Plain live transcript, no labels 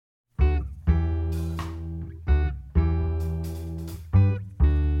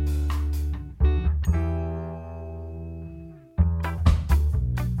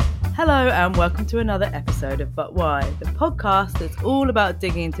Hello and welcome to another episode of But Why, the podcast that's all about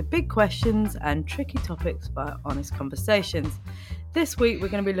digging into big questions and tricky topics via honest conversations. This week we're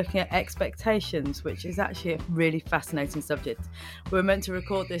going to be looking at expectations, which is actually a really fascinating subject. We were meant to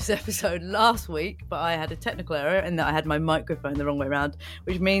record this episode last week, but I had a technical error in that I had my microphone the wrong way around,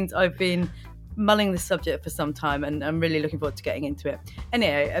 which means I've been mulling this subject for some time and I'm really looking forward to getting into it.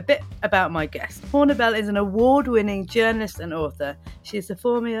 Anyway, a bit about my guest. Horna Bell is an award-winning journalist and author. She is the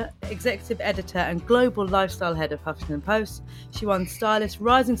former executive editor and global lifestyle head of Huffington Post. She won Stylist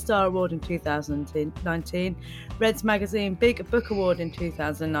Rising Star Award in 2019, Reds Magazine Big Book Award in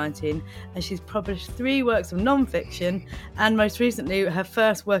 2019, and she's published 3 works of non-fiction and most recently her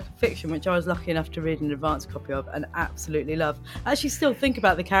first work of fiction, which I was lucky enough to read an advance copy of and absolutely love. I actually still think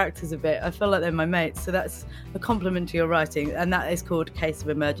about the characters a bit. I feel like they're my mates, so that's a compliment to your writing, and that is called Case of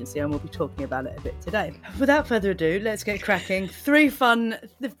Emergency, and we'll be talking about it a bit today. Without further ado, let's get cracking. Three fun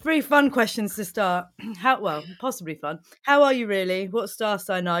questions to start. Possibly fun. How are you really? What star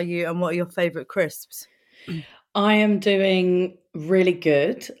sign are you, and what are your favourite crisps? I am doing really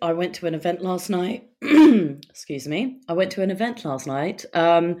good. I went to an event last night. Excuse me. I went to an event last night,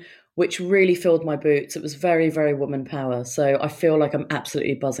 which really filled my boots. It was very, very woman power. So I feel like I'm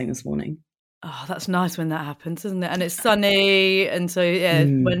absolutely buzzing this morning. Oh, that's nice when that happens, isn't it? And it's sunny, and so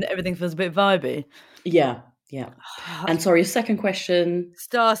when everything feels a bit vibey. Yeah. And sorry, second question.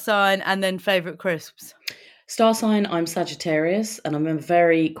 Star sign and then favourite crisps. Star sign, I'm Sagittarius, and I'm a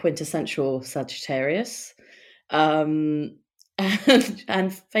very quintessential Sagittarius. And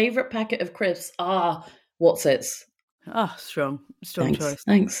favourite packet of crisps Wotsits. Strong Thanks. choice.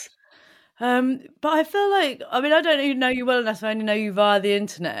 Thanks. But I feel like, I don't even know you well enough. I only know you via the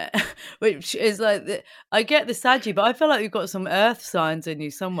internet, which is like, I get the Saggy, but I feel like you've got some earth signs in you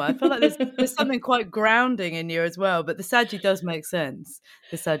somewhere. I feel like there's something quite grounding in you as well, but the Saggy does make sense.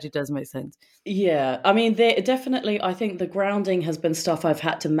 Yeah, I mean, definitely, I think the grounding has been stuff I've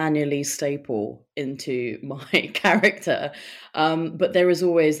had to manually staple into my character. But there is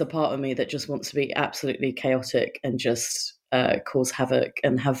always the part of me that just wants to be absolutely chaotic and just cause havoc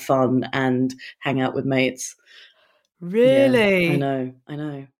and have fun and hang out with mates. Really? Yeah, I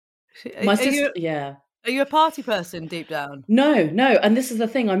know. My sister, yeah. Are you a party person deep down? No. And this is the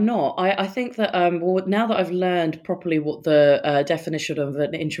thing, I'm not. I think that, now that I've learned properly what the definition of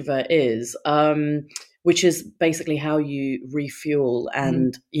an introvert is, which is basically how you refuel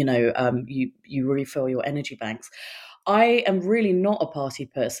and, you refill your energy banks. I am really not a party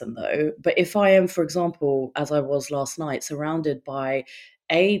person though, but if I am, for example, as I was last night, surrounded by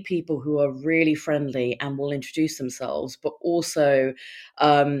people who are really friendly and will introduce themselves, but also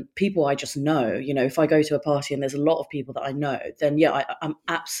people I just know, if I go to a party and there's a lot of people that I know, then I'm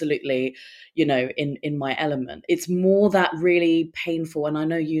absolutely, in my element. It's more that really painful, and I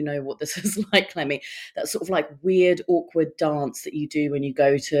know you know what this is like, Clemmy, that sort of like weird, awkward dance that you do when you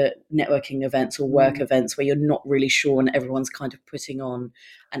go to networking events or work events where you're not really sure and everyone's kind of putting on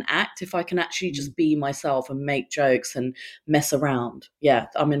an act. If I can actually just be myself and make jokes and mess around,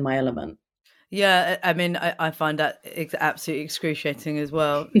 I'm in my element. Yeah, I find that it's absolutely excruciating as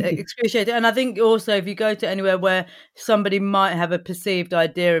well. Excruciating. And I think also if you go to anywhere where somebody might have a perceived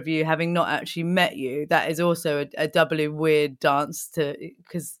idea of you having not actually met you, that is also a doubly weird dance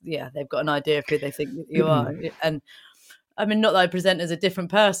because they've got an idea of who they think you are. And not that I present as a different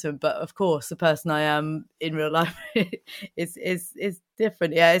person, but of course the person I am in real life is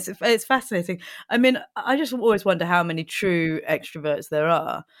different. Yeah, it's fascinating. I just always wonder how many true extroverts there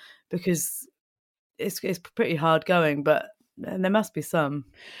are, because it's pretty hard going, but there must be some.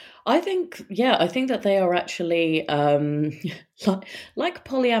 I think that they are actually like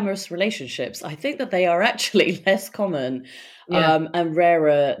polyamorous relationships. I think that they are actually less common and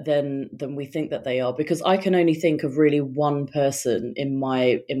rarer than we think that they are, because I can only think of really one person in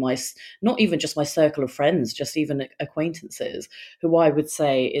my not even just my circle of friends, just even acquaintances, who I would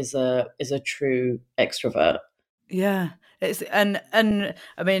say is a true extrovert. Yeah. I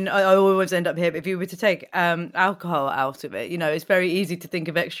always end up here, but if you were to take alcohol out of it, it's very easy to think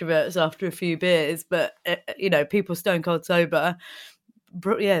of extroverts after a few beers, but people stone cold sober,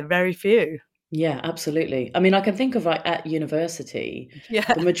 very few. Yeah, absolutely. I can think of like at university,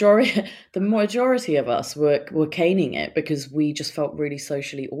 the majority of us were caning it because we just felt really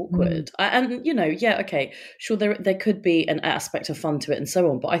socially awkward. And okay, sure, there could be an aspect of fun to it and so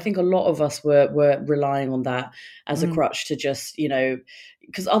on, but I think a lot of us were relying on that as a crutch to just,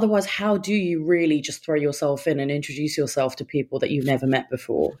 because otherwise, how do you really just throw yourself in and introduce yourself to people that you've never met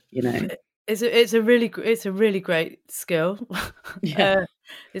before? It's a really great skill. Yeah.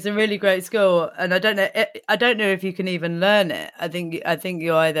 It's a really great skill, and I don't know if you can even learn it. I think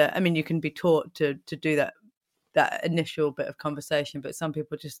you either, I mean, you can be taught to do that initial bit of conversation, but some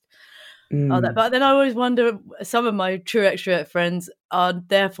people just are that. Mm. But then I always wonder, some of my true extrovert friends are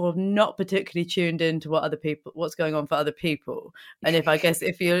therefore not particularly tuned into what's going on for other people. And if I guess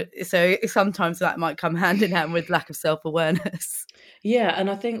if you so sometimes that might come hand in hand with lack of self-awareness. Yeah, and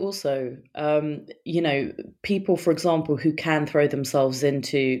I think also, people, for example, who can throw themselves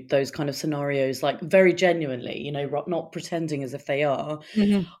into those kind of scenarios, like very genuinely, not pretending as if they are,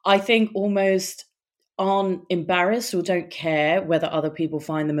 Mhm. I think almost aren't embarrassed or don't care whether other people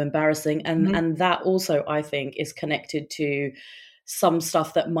find them embarrassing. And Mhm. and that also, I think, is connected to some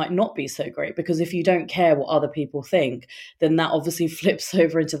stuff that might not be so great, because if you don't care what other people think, then that obviously flips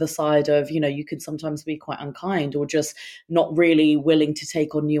over into the side of, you can sometimes be quite unkind or just not really willing to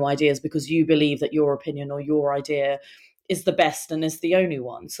take on new ideas because you believe that your opinion or your idea is the best and is the only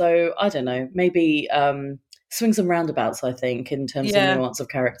one. So I don't know, maybe swings and roundabouts, I think, in terms of Yeah. nuance of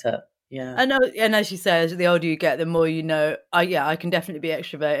character. Yeah. I know, and as you say, as the older you get, the more you know. I can definitely be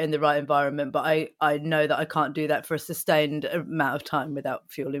extrovert in the right environment, but I know that I can't do that for a sustained amount of time without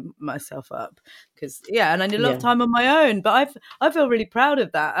fueling myself up. Because and I need a lot of Yeah. time on my own. But I feel really proud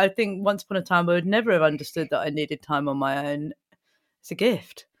of that. I think once upon a time I would never have understood that I needed time on my own. It's a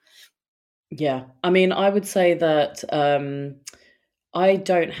gift. Yeah. I mean, I would say that I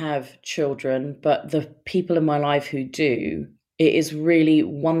don't have children, but the people in my life who do, it is really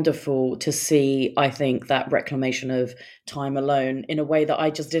wonderful to see, I think, that reclamation of time alone in a way that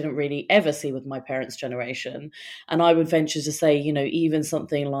I just didn't really ever see with my parents' generation. And I would venture to say, even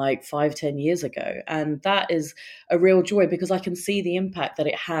something like 5, 10 years ago. And that is a real joy because I can see the impact that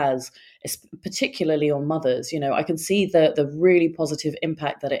it has, particularly on mothers. I can see the really positive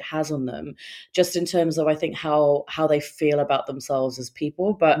impact that it has on them, just in terms of, I think, how they feel about themselves as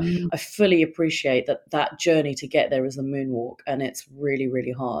people. But Mm. I fully appreciate that journey to get there is a moonwalk, and it's really,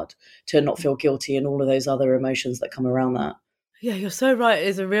 really hard to not feel guilty and all of those other emotions that come around that. Yeah, you're so right.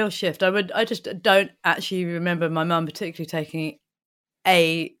 It's a real shift. I just don't actually remember my mum particularly taking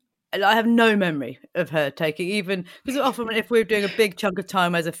a I have no memory of her taking, even because often if we're doing a big chunk of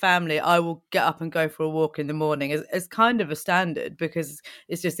time as a family, I will get up and go for a walk in the morning as kind of a standard, because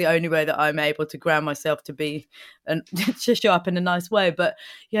it's just the only way that I'm able to ground myself to be and to show up in a nice way. But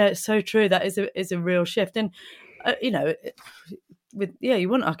yeah, it's so true. That is a real shift. And you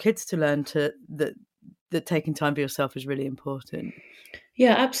want our kids to learn that taking time for yourself is really important.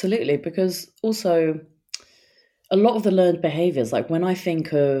 Yeah, absolutely. Because also, a lot of the learned behaviors, like when I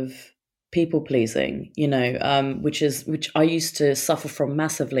think of people pleasing, which I used to suffer from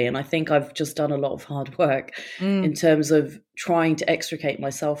massively, and I think I've just done a lot of hard work in Mm. terms of trying to extricate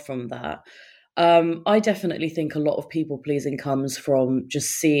myself from that. I definitely think a lot of people pleasing comes from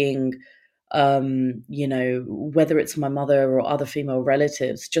just seeing, whether it's my mother or other female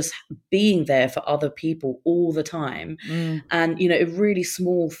relatives, just being there for other people all the time. Mm. And, a really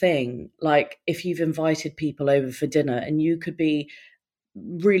small thing, like if you've invited people over for dinner and you could be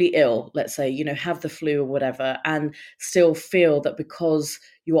really ill, let's say, have the flu or whatever, and still feel that because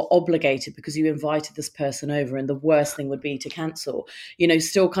you are obligated because you invited this person over and the worst thing would be to cancel,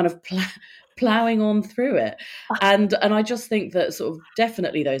 still kind of plowing on through it. And I just think that sort of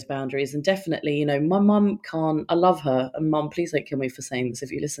definitely those boundaries, and definitely, my mum can't, I love her, and mum, please don't kill me for saying this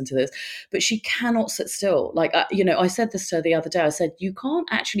if you listen to this, but she cannot sit still. Like, I said this to her the other day. I said, you can't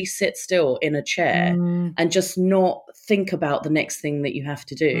actually sit still in a chair Mm. and just not think about the next thing that you have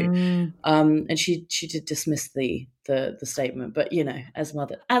to do. Mm. And she did dismiss the statement, but as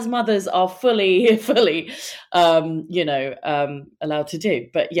mothers are fully allowed to do.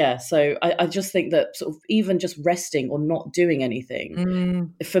 But yeah, so I just think that sort of even just resting or not doing anything,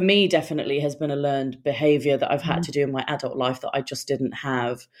 Mm. for me, definitely has been a learned behavior that I've had Mm. to do in my adult life that I just didn't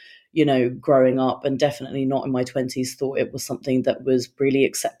have, growing up, and definitely not in my 20s thought it was something that was really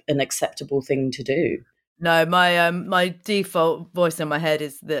an acceptable thing to do. No, my default voice in my head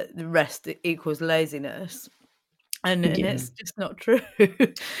is that the rest equals laziness, and Yeah. it's just not true.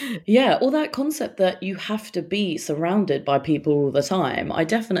 Yeah, or that concept that you have to be surrounded by people all the time. I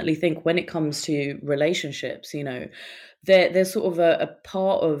definitely think when it comes to relationships, there's sort of a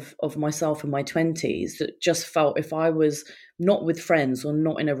part of myself in my 20s that just felt if I was not with friends or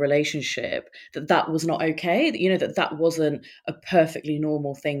not in a relationship, that was not okay, that wasn't a perfectly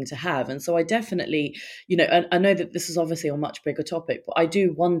normal thing to have. And so I definitely, and I know that this is obviously a much bigger topic, but I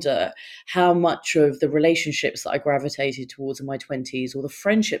do wonder how much of the relationships that I gravitated towards in my 20s, or the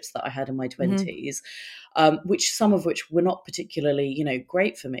friendships that I had in my Mhm. 20s, which some of which were not particularly,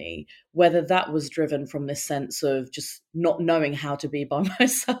 great for me, whether that was driven from this sense of just not knowing how to be by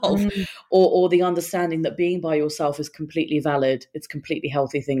myself, Mm. or the understanding that being by yourself is completely valid, it's a completely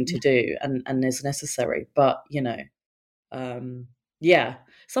healthy thing to do, and is necessary. But, yeah,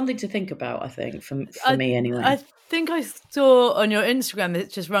 something to think about, I think, for me anyway. I think I saw on your Instagram that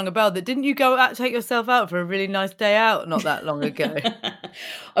it just rung a bell that didn't you go out, take yourself out for a really nice day out not that long ago?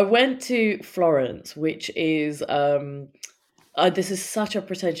 I went to Florence, which is this is such a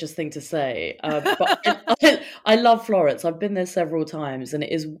pretentious thing to say, but I love Florence. I've been there several times, and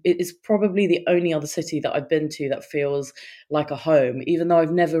it is probably the only other city that I've been to that feels like a home, even though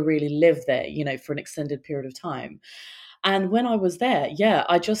I've never really lived there, for an extended period of time. And when I was there, yeah,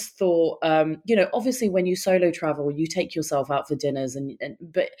 I just thought, obviously when you solo travel, you take yourself out for dinners,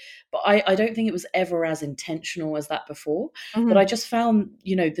 but I don't think it was ever as intentional as that before. But I just found,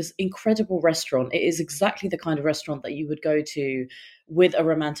 this incredible restaurant. It is exactly the kind of restaurant that you would go to with a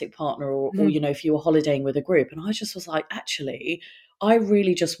romantic partner, or if you were holidaying with a group. And I just was like, actually, I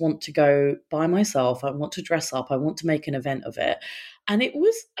really just want to go by myself. I want to dress up. I want to make an event of it. And it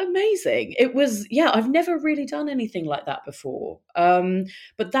was amazing. It was, I've never really done anything like that before.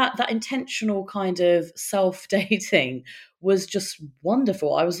 But that intentional kind of self-dating was just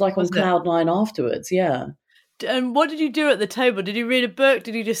wonderful. I was like on cloud nine afterwards. Yeah. And what did you do at the table? Did you read a book?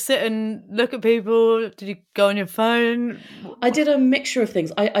 Did you just sit and look at people? Did you go on your phone? I did a mixture of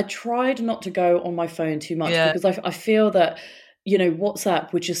things. I tried not to go on my phone too much, because I feel that,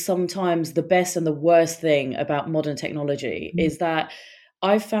 WhatsApp, which is sometimes the best and the worst thing about modern technology, is that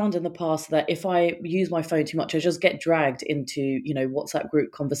I've found in the past that if I use my phone too much, I just get dragged into, WhatsApp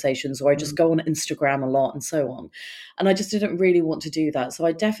group conversations, or I just go on Instagram a lot and so on. And I just didn't really want to do that. So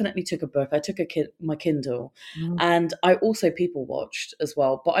I definitely took a book. I took my Kindle, and I also people watched as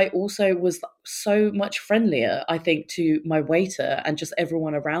well. But I also was so much friendlier, I think, to my waiter and just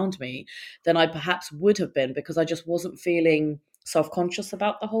everyone around me than I perhaps would have been, because I just wasn't feeling self-conscious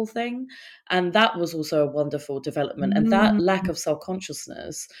about the whole thing. And that was also a wonderful development. And that lack of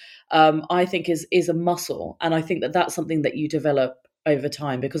self-consciousness, I think is a muscle. And I think that that's something that you develop over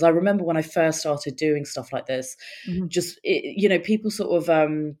time, because I remember when I first started doing stuff like this, people sort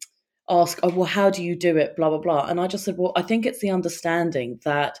of ask, oh, well, how do you do it? Blah, blah, blah. And I just said, well, I think it's the understanding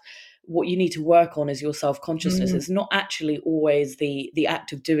that what you need to work on is your self-consciousness. It's not actually always the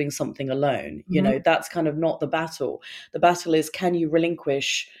act of doing something alone. That's kind of not the battle. The battle is, can you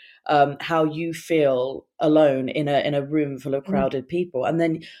relinquish how you feel alone in a room full of crowded people? And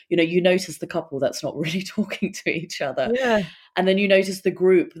then, you notice the couple that's not really talking to each other. Yeah. And then you notice the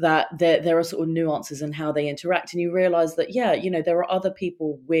group that there are sort of nuances in how they interact. And you realize that, there are other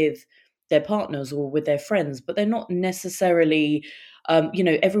people with their partners or with their friends, but they're not necessarily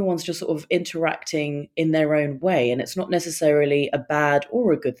everyone's just sort of interacting in their own way, and it's not necessarily a bad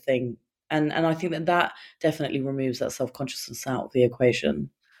or a good thing. And I think that definitely removes that self-consciousness out of the equation.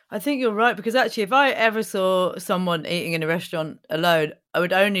 I think you're right, because actually if I ever saw someone eating in a restaurant alone, I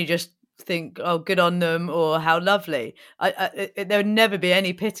would only just think, oh, good on them, or how lovely. There would never be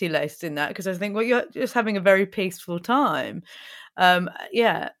any pity laced in that, because I think, well, you're just having a very peaceful time.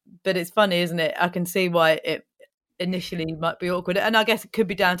 But it's funny, isn't it? I can see why it initially might be awkward, and I guess it could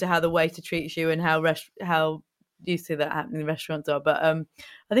be down to how the waiter treats you and how you see that happening in restaurants are. But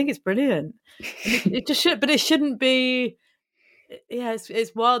I think it's brilliant. It just should, but it shouldn't be. Yeah,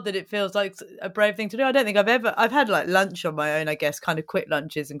 it's wild that it feels like a brave thing to do. I don't think I've had like lunch on my own, I guess, kind of quick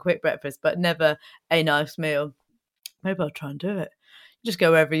lunches and quick breakfast, but never a nice meal. Maybe I'll try and do it. Just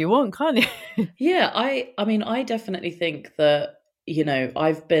go wherever you want, can't you? Yeah, I mean, I definitely think that,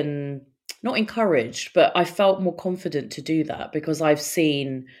 I've been not encouraged, but I felt more confident to do that because I've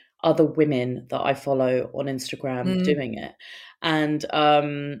seen other women that I follow on Instagram doing it. And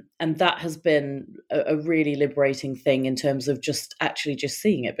that has been a really liberating thing in terms of just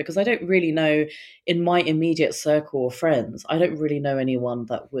seeing it, because I don't really know, in my immediate circle of friends, I don't really know anyone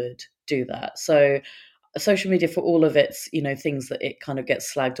that would do that. So social media, for all of its, things that it kind of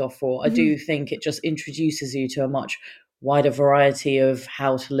gets slagged off for, I do think it just introduces you to a much wider variety of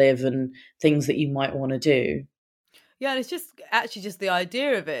how to live and things that you might want to do. Yeah, and it's just the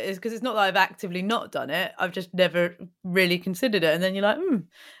idea of it is, because it's not that I've actively not done it. I've just never really considered it. And then you're like,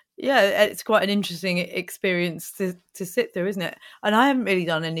 yeah, it's quite an interesting experience to sit through, isn't it? And I haven't really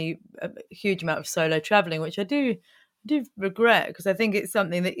done a huge amount of solo traveling, which I do regret, because I think it's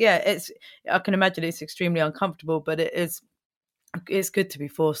something that, I can imagine it's extremely uncomfortable, but it's good to be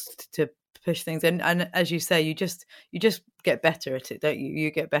forced to push things. And as you say, you just get better at it, don't you?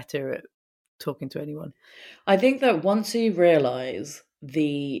 You get better at talking to anyone. I think that once you realize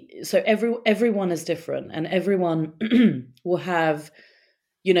so everyone is different, and everyone will have,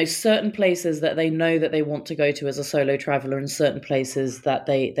 certain places that they know that they want to go to as a solo traveler, and certain places that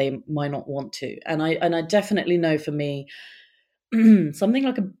they might not want to. And I definitely know, for me, something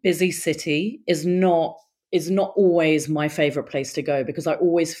like a busy city is not always my favorite place to go, because I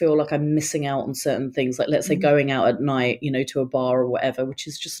always feel like I'm missing out on certain things, like, let's say, going out at night, to a bar or whatever, which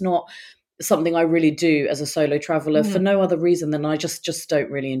is just not something I really do as a solo traveler, for no other reason than I just don't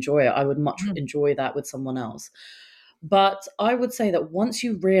really enjoy it. I would much enjoy that with someone else. But I would say that once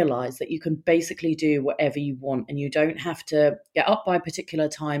you realize that you can basically do whatever you want, and you don't have to get up by a particular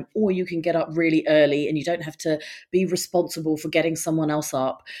time, or you can get up really early and you don't have to be responsible for getting someone else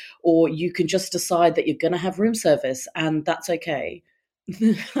up, or you can just decide that you're going to have room service and that's okay.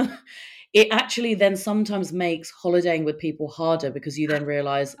 It actually then sometimes makes holidaying with people harder, because you then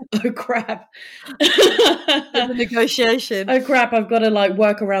realize, oh crap, the negotiation. Oh crap, I've got to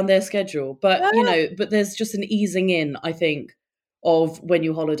work around their schedule. But but there's just an easing in, I think, of when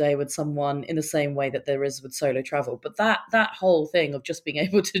you holiday with someone, in the same way that there is with solo travel. But that whole thing of just being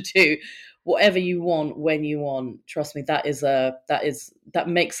able to do whatever you want when you want, trust me, that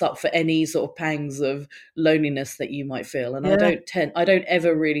makes up for any sort of pangs of loneliness that you might feel. And I don't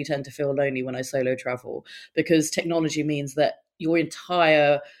ever really tend to feel lonely when I solo travel, because technology means that your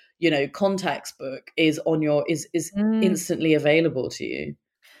entire contacts book is instantly available to you.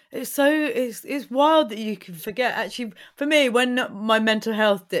 It's wild that you can forget. Actually, for me, when my mental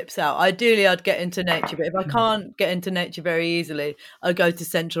health dips out, ideally I'd get into nature, but if I can't get into nature very easily, I go to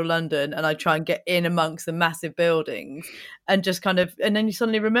central London and I try and get in amongst the massive buildings, and just and then you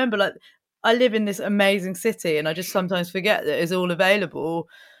suddenly remember, like, I live in this amazing city, and I just sometimes forget that it's all available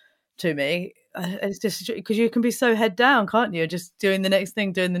to me. It's just because you can be so head down, can't you? Just doing the next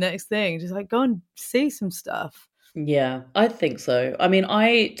thing, just like, go and see some stuff. Yeah, I think so. I mean,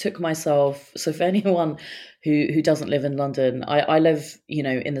 I took myself, so for anyone who doesn't live in London, I live,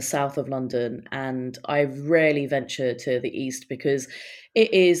 in the south of London, and I rarely venture to the east, because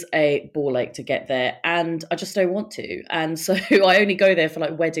it is a ball ache to get there, and I just don't want to. And so I only go there for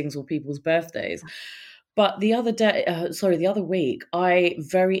weddings or people's birthdays. But the other week, I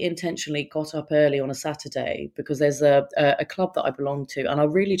very intentionally got up early on a Saturday, because there's a club that I belong to, and I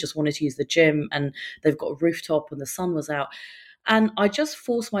really just wanted to use the gym, and they've got a rooftop, and the sun was out, and I just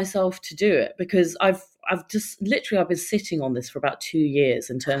forced myself to do it, because I've been sitting on this for about 2 years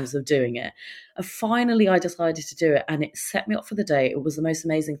in terms of doing it, and finally I decided to do it, and it set me up for the day. It was the most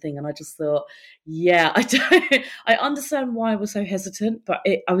amazing thing, and I just thought, yeah, I understand why I was so hesitant, but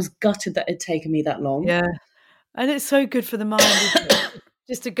I was gutted that it'd taken me that long. Yeah, and it's so good for the mind, isn't it?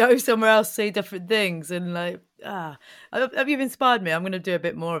 Just to go somewhere else, see different things, and you've inspired me. I'm going to do a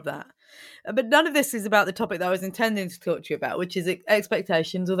bit more of that. But none of this is about the topic that I was intending to talk to you about, which is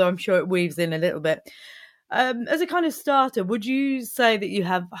expectations, although I'm sure it weaves in a little bit. As a kind of starter, would you say that you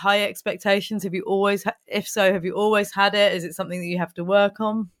have high expectations? Have you always, if so, have you always had it? Is it something that you have to work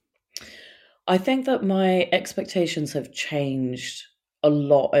on? I think that my expectations have changed a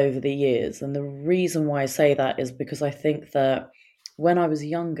lot over the years. And the reason why I say that is because I think that when I was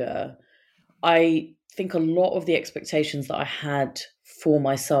younger, I think a lot of the expectations that I had for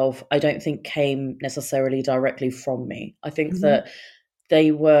myself, I don't think came necessarily directly from me. I think that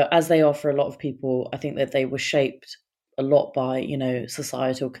they were, as they are for a lot of people, I think that they were shaped a lot by,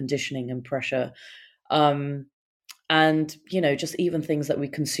 societal conditioning and pressure. And, just even things that we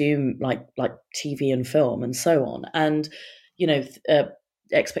consume, like TV and film and so on. And,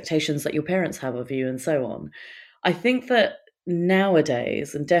 expectations that your parents have of you and so on. I think that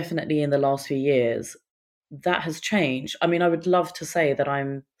nowadays, and definitely in the last few years, that has changed. I mean, I would love to say that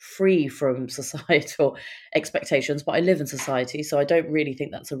I'm free from societal expectations, but I live in society, so I don't really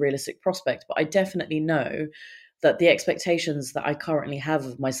think that's a realistic prospect. But I definitely know that the expectations that I currently have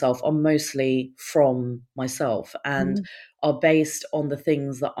of myself are mostly from myself, and are based on the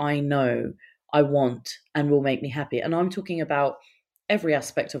things that I know I want and will make me happy. And I'm talking about every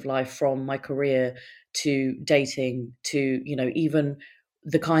aspect of life, from my career to dating to, even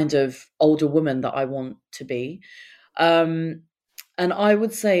the kind of older woman that I want to be. And I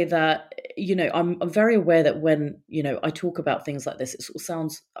would say that, I'm very aware that when, I talk about things like this, it sort of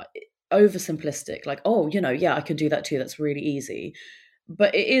sounds oversimplistic, like, oh, yeah, I can do that too. That's really easy.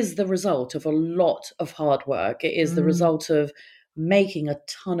 But it is the result of a lot of hard work. It is the result of making a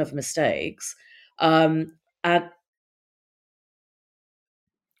ton of mistakes. And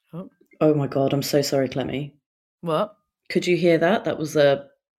oh my God, I'm so sorry, Clemmy. What? Could you hear that? That was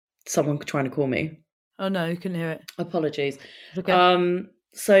someone trying to call me. Oh no, you couldn't hear it. Apologies. Okay.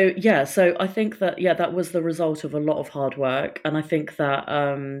 So I think that, that was the result of a lot of hard work. And I think that,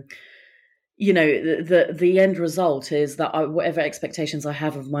 the end result is that whatever expectations I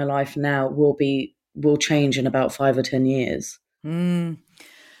have of my life now will change in about 5 or 10 years.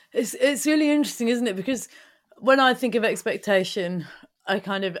 It's really interesting, isn't it? Because when I think of expectation, I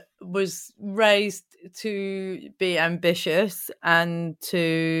kind of was raised to be ambitious and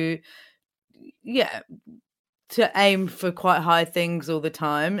to aim for quite high things all the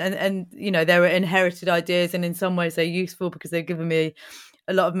time. And there are inherited ideas, and in some ways they're useful because they've given me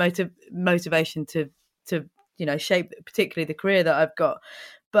a lot of motivation to shape particularly the career that I've got.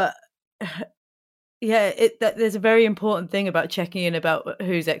 But there's a very important thing about checking in about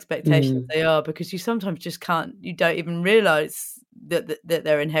whose expectations they are, because you sometimes just you don't even realize that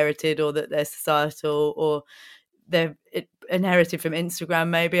they're inherited, or that they're societal, or they're inherited from Instagram.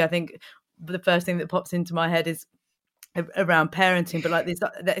 Maybe I think the first thing that pops into my head is around parenting, but like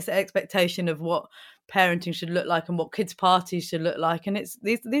this expectation of what parenting should look like and what kids' parties should look like, and it's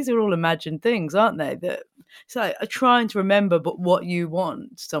these are all imagined things, aren't they? That so trying to remember, but what you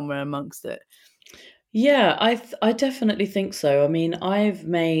want somewhere amongst it. Yeah, I definitely think so. I mean, I've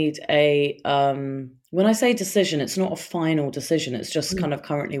made when I say decision, it's not a final decision. It's just kind of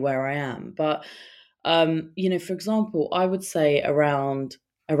currently where I am. But for example, I would say around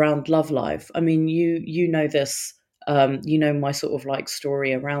love life. I mean, you know this. You know my sort of like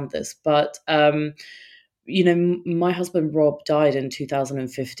story around this, but my husband Rob died in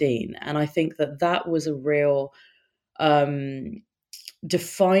 2015, and I think that was a real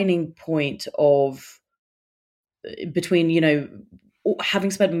defining point of between having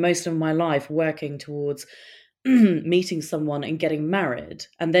spent most of my life working towards meeting someone and getting married,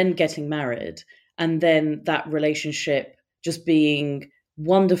 and then getting married, and then that relationship just being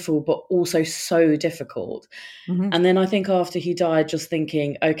wonderful but also so difficult. And then I think after he died, just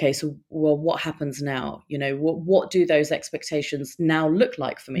thinking, okay, so well, what happens now? What do those expectations now look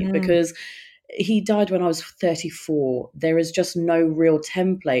like for me? Because he died when I was 34. There is just no real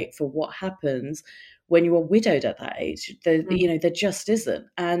template for what happens when you are widowed at that age. There just isn't.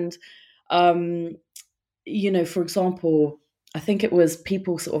 And for example, I think it was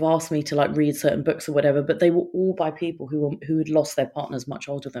people sort of asked me to like read certain books or whatever, but they were all by people who had lost their partners much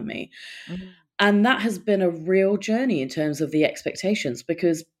older than me. And that has been a real journey in terms of the expectations,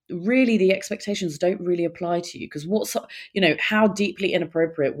 because really the expectations don't really apply to you. Because how deeply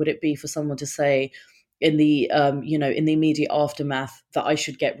inappropriate would it be for someone to say in the in the immediate aftermath that I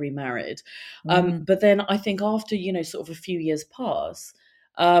should get remarried? But then I think after sort of a few years pass,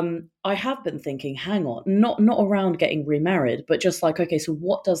 I have been thinking, hang on, not around getting remarried, but just like, okay, so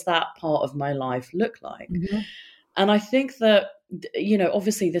what does that part of my life look like? And I think that,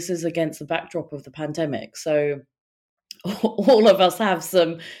 obviously this is against the backdrop of the pandemic. So all of us have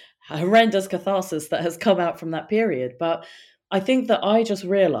some horrendous catharsis that has come out from that period. But I think that I just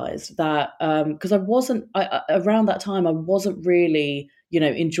realized that because around that time, I wasn't really,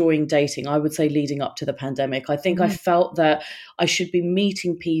 enjoying dating, I would say, leading up to the pandemic. I think I felt that I should be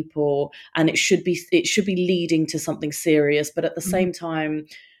meeting people and it should be leading to something serious. But at the same time,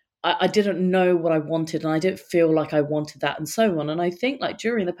 I didn't know what I wanted, and I didn't feel like I wanted that, and so on. And I think like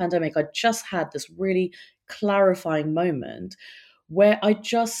during the pandemic, I just had this really clarifying moment where I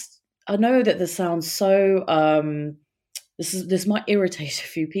know that this sounds so this might irritate a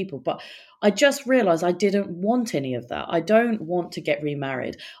few people, but I just realized I didn't want any of that. I don't want to get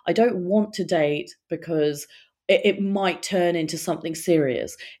remarried. I don't want to date because it might turn into something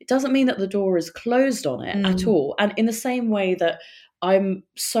serious. It doesn't mean that the door is closed on it at all. And in the same way that I'm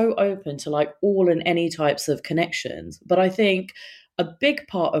so open to like all and any types of connections, but I think a big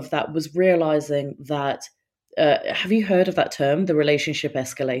part of that was realizing that have you heard of that term, the relationship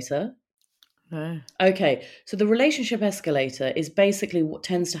escalator? No. Okay, so the relationship escalator is basically what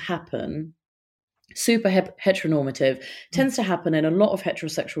tends to happen, super heteronormative, tends to happen in a lot of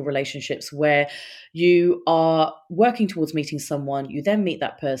heterosexual relationships where you are working towards meeting someone, you then meet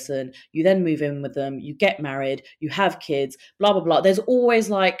that person, you then move in with them, you get married, you have kids, blah, blah, blah. There's always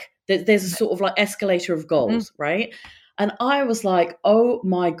like, there's a sort of like escalator of goals, right? And I was like, oh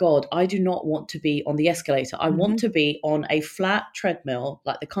my God, I do not want to be on the escalator. I want to be on a flat treadmill,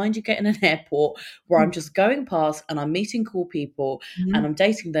 like the kind you get in an airport, where I'm just going past and I'm meeting cool people and I'm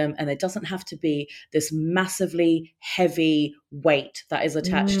dating them. And there doesn't have to be this massively heavy weight that is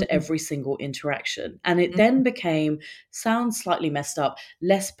attached to every single interaction. And it then sounds slightly messed up,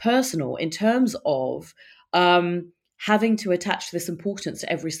 less personal in terms of having to attach this importance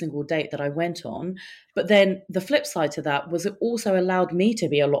to every single date that I went on. But then the flip side to that was it also allowed me to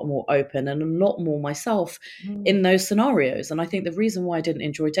be a lot more open and a lot more myself in those scenarios. And I think the reason why I didn't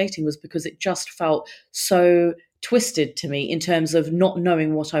enjoy dating was because it just felt so twisted to me in terms of not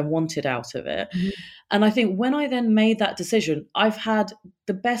knowing what I wanted out of it. Mm-hmm. And I think when I then made that decision, I've had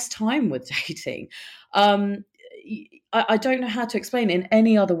the best time with dating. I don't know how to explain it in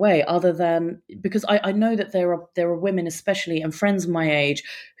any other way other than because I know that there are women, especially and friends my age,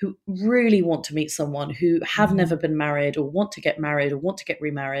 who really want to meet someone who have never been married or want to get married or want to get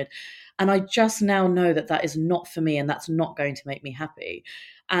remarried. And I just now know that that is not for me and that's not going to make me happy.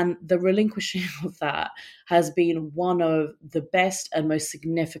 And the relinquishing of that has been one of the best and most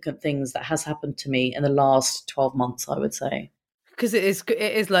significant things that has happened to me in the last 12 months, I would say. Because it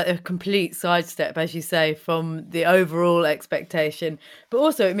is like a complete sidestep, as you say, from the overall expectation. But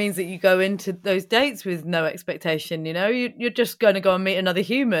also it means that you go into those dates with no expectation, you know, you're just going to go and meet another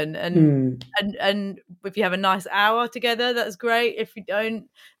human. And if you have a nice hour together, that's great. If you don't,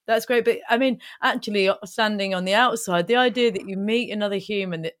 that's great. But I mean, actually standing on the outside, the idea that you meet another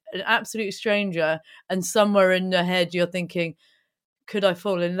human, an absolute stranger, and somewhere in your head you're thinking, could I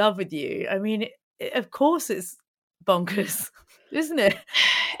fall in love with you? I mean, of course it's bonkers. Isn't it?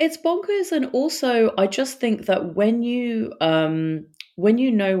 It's bonkers. And also I just think that when you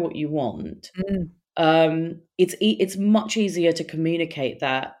know what you want, it's much easier to communicate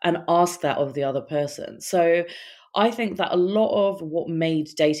that and ask that of the other person. So I think that a lot of what made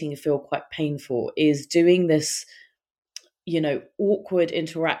dating feel quite painful is doing this, you know, awkward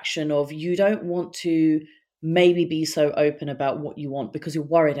interaction of you don't want to maybe be so open about what you want because you're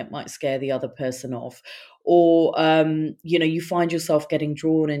worried it might scare the other person off, or you know, you find yourself getting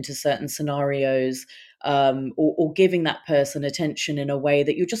drawn into certain scenarios, or giving that person attention in a way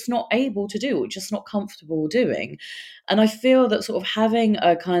that you're just not able to do or just not comfortable doing. And I feel that sort of having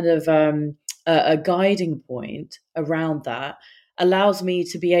a kind of a guiding point around that allows me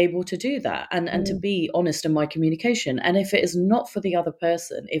to be able to do that and to be honest in my communication. And if it is not for the other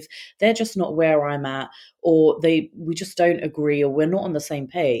person, if they're just not where I'm at, or we just don't agree, or we're not on the same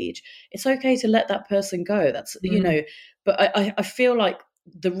page, it's okay to let that person go. That's, you know, but I feel like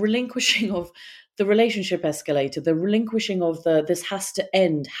the relinquishing of the relationship escalator, the relinquishing of this has to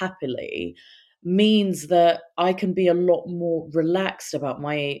end happily, means that I can be a lot more relaxed about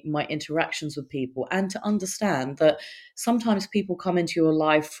my interactions with people, and to understand that sometimes people come into your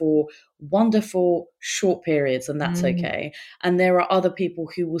life for wonderful short periods, and that's okay. And there are other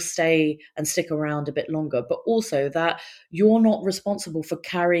people who will stay and stick around a bit longer, but also that you're not responsible for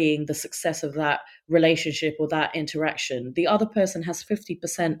carrying the success of that relationship or that interaction. The other person has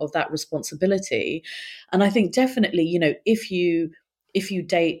 50% of that responsibility. And I think definitely, you know, if you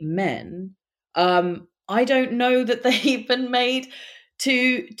date men, I don't know that they've been made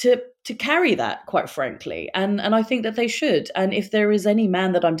to carry that, quite frankly. And I think that they should. And if there is any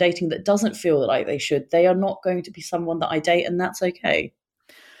man that I'm dating that doesn't feel like they should, they are not going to be someone that I date, and that's okay.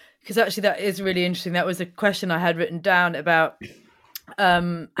 Because actually that is really interesting. That was a question I had written down about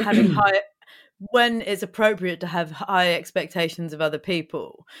having high, when it's appropriate to have high expectations of other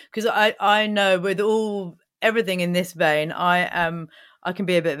people. Because I know with everything in this vein, I can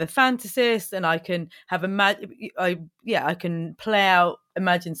be a bit of a fantasist, and I can have I can play out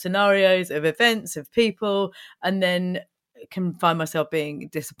imagined scenarios of events, of people, and then can find myself being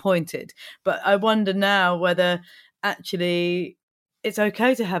disappointed. But I wonder now whether actually it's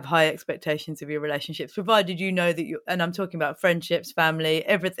okay to have high expectations of your relationships, provided you know that and I'm talking about friendships, family,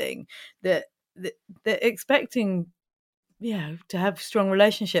 everything, that they're expecting, to have strong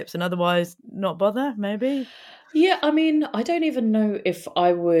relationships, and otherwise not bother, maybe. Yeah, I mean, I don't even know if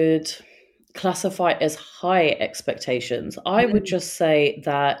I would classify it as high expectations. I would just say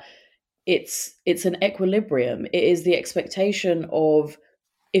that it's an equilibrium. It is the expectation of,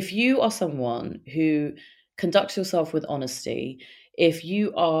 if you are someone who conducts yourself with honesty, if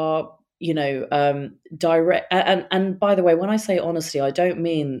you are, you know, direct, and by the way, when I say honesty, I don't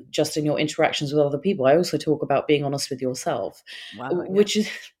mean just in your interactions with other people. I also talk about being honest with yourself, which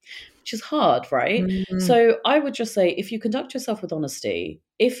is hard, right? So I would just say, if you conduct yourself with honesty,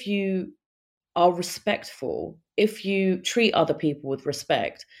 if you are respectful, if you treat other people with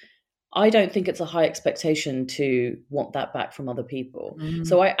respect, I don't think it's a high expectation to want that back from other people.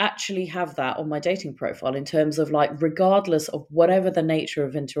 So I actually have that on my dating profile in terms of, like, regardless of whatever the nature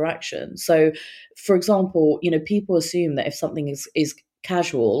of interaction. So, for example, you know, people assume that if something is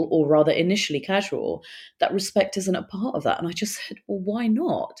casual, or rather initially casual, that respect isn't a part of that. And I just said, well, why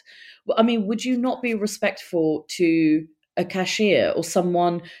not? I mean, would you not be respectful to a cashier or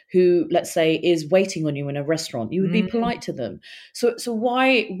someone who, let's say, is waiting on you in a restaurant. You would be polite to them. So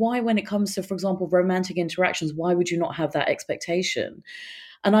why when it comes to, for example, romantic interactions, why would you not have that expectation?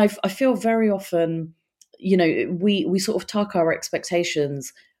 And I feel very often, we sort of tuck our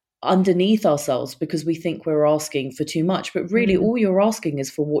expectations underneath ourselves because we think we're asking for too much, but really all you're asking is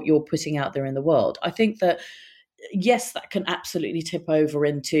for what you're putting out there in the world. I think that, yes, that can absolutely tip over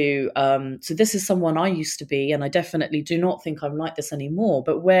into, so this is someone I used to be, and I definitely do not think I'm like this anymore,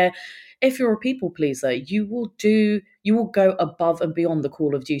 but where if you're a people pleaser, you will go above and beyond the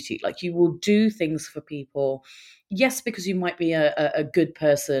call of duty. Like, you will do things for people. Yes, because you might be a good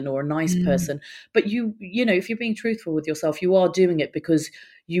person or a nice person, but if you're being truthful with yourself, you are doing it because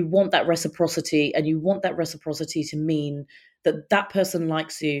you want that reciprocity, and you want that reciprocity to mean that person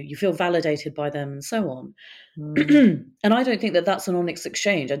likes you, you feel validated by them, and so on. And I don't think that that's an honest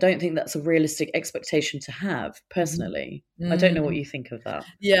exchange. I don't think that's a realistic expectation to have, personally. I don't know what you think of that.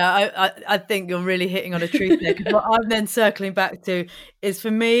 Yeah, I think you're really hitting on a truth there, because what I'm then circling back to is,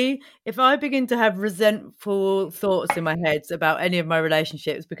 for me, if I begin to have resentful thoughts in my head about any of my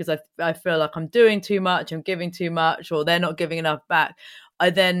relationships because I feel like I'm doing too much, I'm giving too much, or they're not giving enough back, I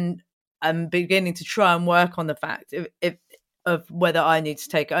then am beginning to try and work on the fact of whether I need to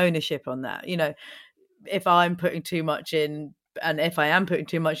take ownership on that. If I'm putting too much in, and if I am putting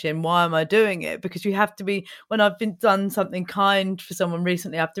too much in, why am I doing it? Because you have to be, when I've done something kind for someone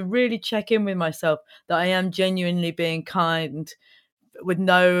recently, I have to really check in with myself that I am genuinely being kind with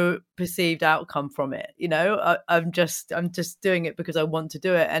no perceived outcome from it. I'm just doing it because I want to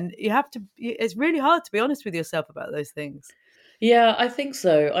do it. And it's really hard to be honest with yourself about those things. Yeah, I think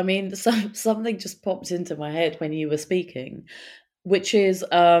so. I mean, something just popped into my head when you were speaking, which is,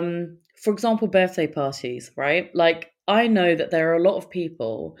 for example, birthday parties, right? Like, I know that there are a lot of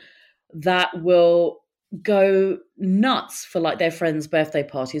people that will go nuts for like their friends' birthday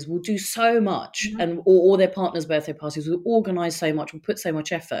parties, will do so much, or their partner's birthday parties, will organize so much, will put so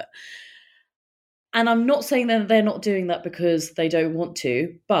much effort. And I'm not saying that they're not doing that because they don't want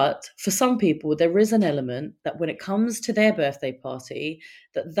to, but for some people, there is an element that when it comes to their birthday party,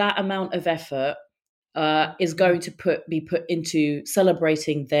 that amount of effort is going to be put into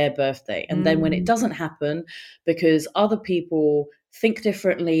celebrating their birthday. And then when it doesn't happen, because other people think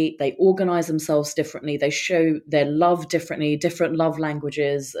differently, they organize themselves differently, they show their love differently, different love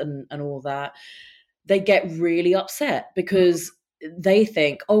languages and all that, they get really upset because they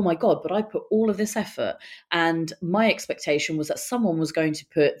think, oh my God, but I put all of this effort, and my expectation was that someone was going to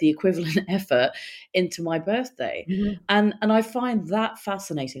put the equivalent effort into my birthday. And I find that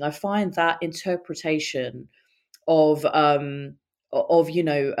fascinating. I find that interpretation of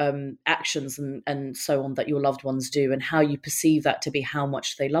actions and so on that your loved ones do, and how you perceive that to be how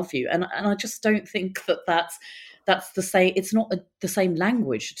much they love you. And I just don't think that's the same. It's not the same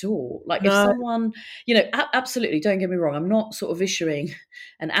language at all. Like, if someone, absolutely, don't get me wrong, I'm not sort of issuing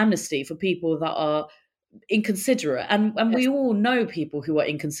an amnesty for people that are inconsiderate, and yes, we all know people who are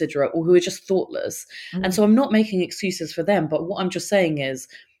inconsiderate or who are just thoughtless. And so I'm not making excuses for them, but what I'm just saying is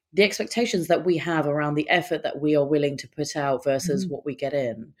the expectations that we have around the effort that we are willing to put out versus what we get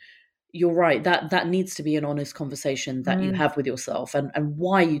in. You're right, that needs to be an honest conversation that you have with yourself, and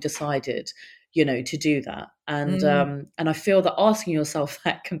why you decided to do that. And I feel that asking yourself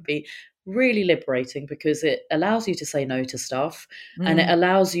that can be really liberating, because it allows you to say no to stuff, and it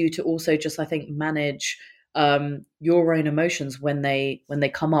allows you to also just, I think, manage your own emotions when they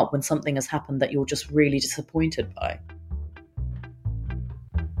come up, when something has happened that you're just really disappointed by.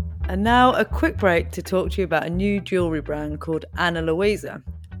 And now a quick break to talk to you about a new jewellery brand called Ana Luisa.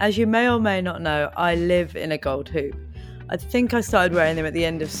 As you may or may not know, I live in a gold hoop. I think I started wearing them at the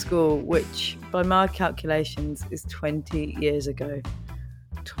end of school, which by my calculations is 20 years ago.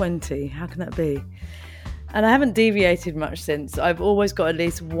 20, how can that be? And I haven't deviated much since. I've always got at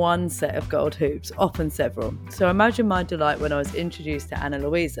least one set of gold hoops, often several. So imagine my delight when I was introduced to Ana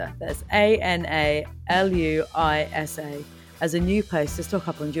Luisa. That's ANALUISA, as a new place to stock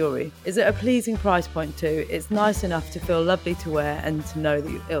up on jewellery. It's at a pleasing price point too. It's nice enough to feel lovely to wear and to know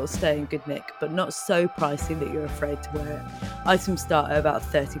that it'll stay in good nick, but not so pricey that you're afraid to wear it. Items start at about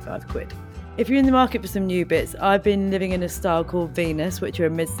 35 quid. If you're in the market for some new bits, I've been living in a style called Venus, which are a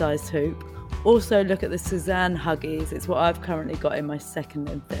mid-sized hoop. Also look at the Suzanne Huggies. It's what I've currently got in my second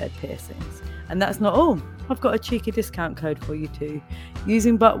and third piercings. And that's not all. I've got a cheeky discount code for you too.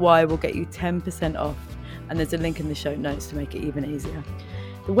 Using But Why will get you 10% off. And there's a link in the show notes to make it even easier.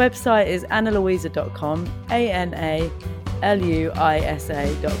 The website is analuisa.com,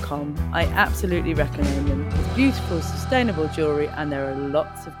 ANALUISA.com. I absolutely recommend them. It's beautiful, sustainable jewellery, and there are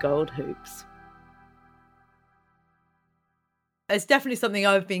lots of gold hoops. it's definitely something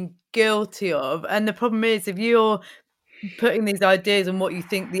I've been guilty of. And the problem is, if you're putting these ideas on what you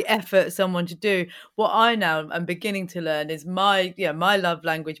think the effort someone to do, what I now am beginning to learn is my love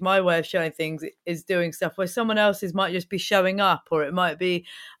language, my way of showing things is doing stuff where someone else's might just be showing up, or it might be,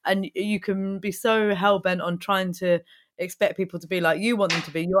 and you can be so hell-bent on trying to expect people to be like you want them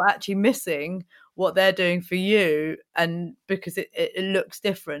to be, you're actually missing what they're doing for you, and because it looks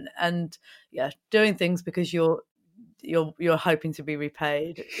different. And doing things because you're hoping to be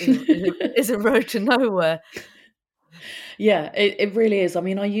repaid is a road to nowhere. Yeah, it really is. I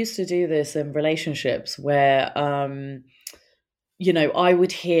mean, I used to do this in relationships where, I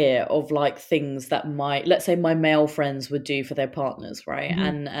would hear of like things that let's say my male friends would do for their partners, right?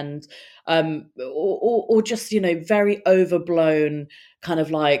 Mm-hmm. Or just, very overblown kind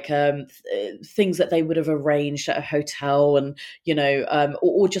of like things that they would have arranged at a hotel, and,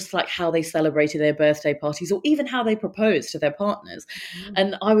 or just like how they celebrated their birthday parties, or even how they proposed to their partners. Mm-hmm.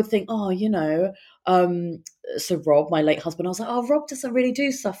 And I would think, so Rob, my late husband, I was like, oh, Rob doesn't really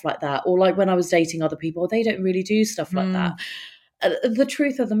do stuff like that. Or like when I was dating other people, they don't really do stuff like that. The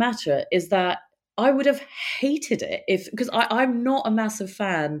truth of the matter is that I would have hated it because I'm not a massive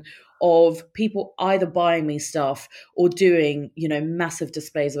fan of people either buying me stuff or doing, massive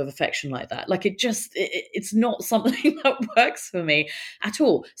displays of affection like that. Like it's not something that works for me at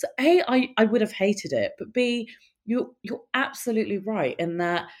all. So A, I would have hated it, but B, you're absolutely right in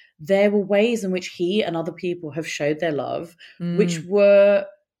that there were ways in which he and other people have showed their love, which were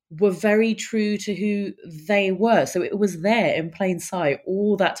very true to who they were. So it was there in plain sight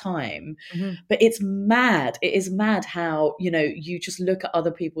all that time. Mm-hmm. But it's mad. It is mad how, you just look at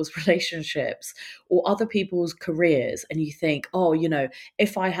other people's relationships or other people's careers and you think, oh,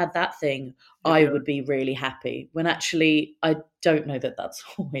 if I had that thing, I would be really happy. When actually, I don't know that that's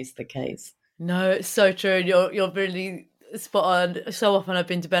always the case. No, it's so true. You're really spot on. So often I've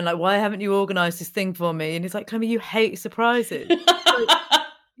been to Ben like, why haven't you organised this thing for me? And he's like, Clemmy, you hate surprises. Like,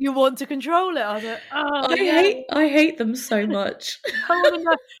 you want to control it. I was like, oh, I hate them so much. I want to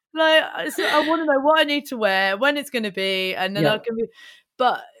know, I want to know what I need to wear, when it's going to be, and then I can be.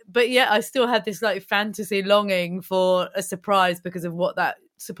 But yeah, I still had this like fantasy longing for a surprise because of what that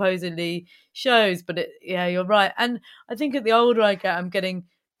supposedly shows. But you're right. And I think the older I get, I'm getting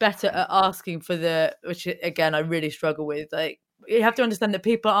better at asking for which again I really struggle with. Like, you have to understand that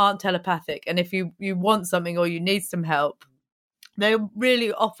people aren't telepathic, and if you want something or you need some help, they're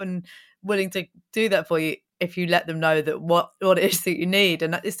really often willing to do that for you if you let them know that what it is that you need.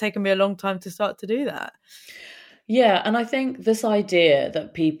 And it's taken me a long time to start to do that. Yeah, and I think this idea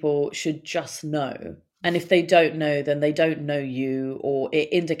that people should just know, and if they don't know, then they don't know you, or it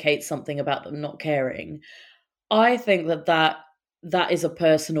indicates something about them not caring. I think that is a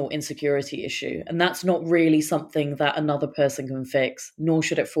personal insecurity issue, and that's not really something that another person can fix, nor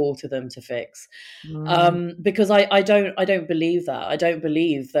should it fall to them to fix. Because I don't believe that. I don't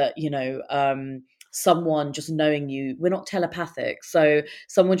believe that, someone just knowing you, we're not telepathic. So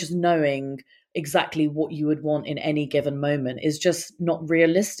someone just knowing exactly what you would want in any given moment is just not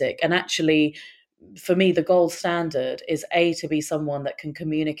realistic. And actually, for me, the gold standard is to be someone that can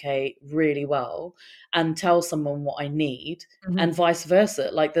communicate really well and tell someone what I need, and vice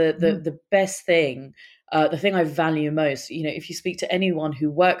versa. Like the best thing, the thing I value most, if you speak to anyone who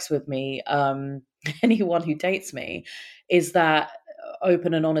works with me, anyone who dates me, is that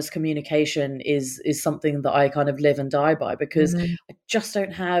open and honest communication is something that I kind of live and die by, because I just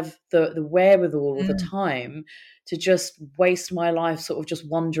don't have the wherewithal or the time to just waste my life sort of just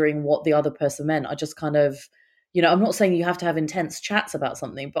wondering what the other person meant. I just kind of, I'm not saying you have to have intense chats about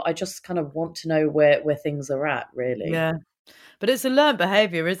something, but I just kind of want to know where things are at, really. Yeah. But it's a learned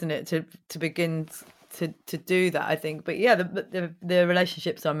behavior, isn't it, to begin to do that, I think. But yeah, the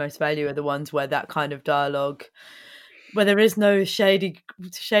relationships I most value are the ones where that kind of dialogue, where there is no shady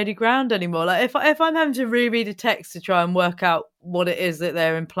ground anymore. Like if I'm having to reread a text to try and work out what it is that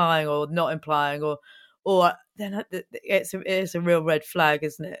they're implying or not implying, or then it's a real red flag,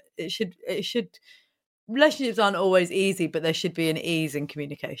 isn't it? It should. Relationships aren't always easy, but there should be an ease in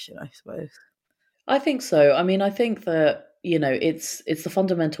communication, I suppose. I think so. I mean, I think that, it's the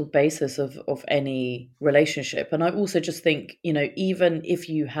fundamental basis of any relationship. And I also just think, even if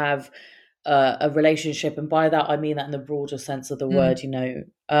you have a relationship, and by that I mean that in the broader sense of the word,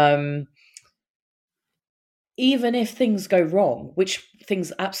 even if things go wrong, which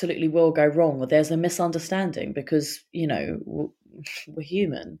things absolutely will go wrong, or there's a misunderstanding, because we're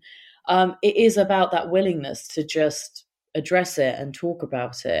human, it is about that willingness to just address it and talk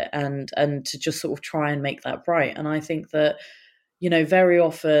about it, and to just sort of try and make that right. And I think that very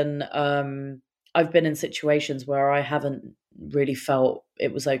often I've been in situations where I haven't really felt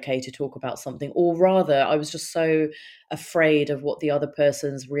it was okay to talk about something, or rather I was just so afraid of what the other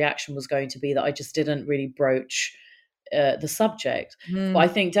person's reaction was going to be that I just didn't really broach the subject. But I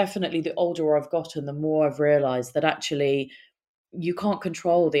Mm. think definitely the older I've gotten, the more I've realized that actually you can't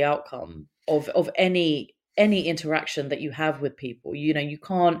control the outcome of any interaction that you have with people. You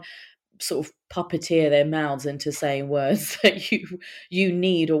can't sort of puppeteer their mouths into saying words that you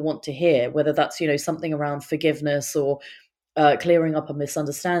need or want to hear, whether that's something around forgiveness or clearing up a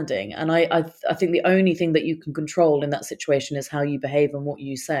misunderstanding. And I think the only thing that you can control in that situation is how you behave and what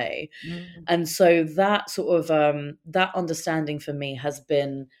you say. Mm. And so that sort of that understanding for me has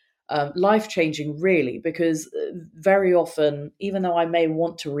been life changing, really, because very often, even though I may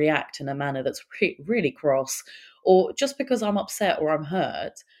want to react in a manner that's really cross, or just because I'm upset or I'm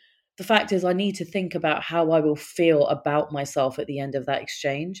hurt, the fact is I need to think about how I will feel about myself at the end of that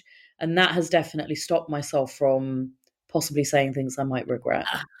exchange. And that has definitely stopped myself from possibly saying things I might regret.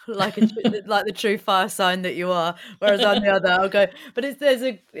 Like like the true fire sign that you are. Whereas on the other, I'll go, but it's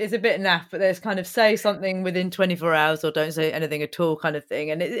a bit naff, but there's kind of say something within 24 hours or don't say anything at all kind of thing.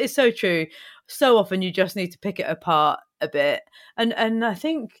 And it's so true. So often you just need to pick it apart a bit. And I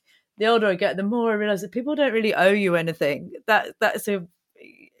think the older I get, the more I realize that people don't really owe you anything. That's a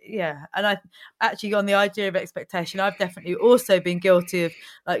yeah. And I actually, on the idea of expectation, I've definitely also been guilty of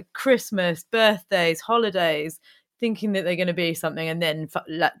like Christmas, birthdays, holidays, thinking that they're going to be something and then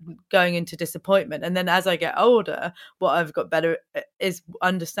going into disappointment. And then as I get older, what I've got better is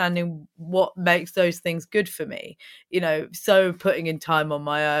understanding what makes those things good for me. So putting in time on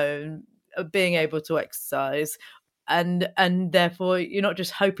my own, being able to exercise, and therefore you're not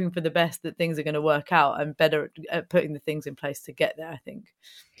just hoping for the best that things are going to work out, and better at putting the things in place to get there, I think.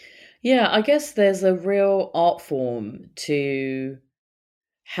 Yeah, I guess there's a real art form to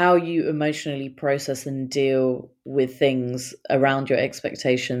how you emotionally process and deal with things around your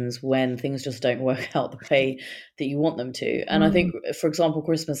expectations when things just don't work out the way that you want them to. And I think, for example,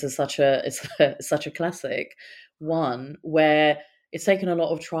 Christmas is such a classic one where it's taken a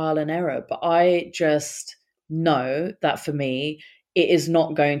lot of trial and error. But I just know that for me, it is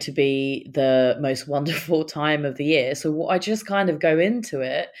not going to be the most wonderful time of the year. So I just kind of go into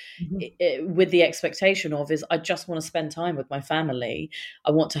it, Mhm. with the expectation of is I just want to spend time with my family.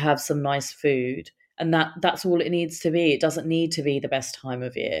 I want to have some nice food. And that's all it needs to be. It doesn't need to be the best time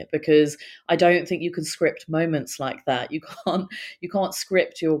of year, because I don't think you can script moments like that. You can't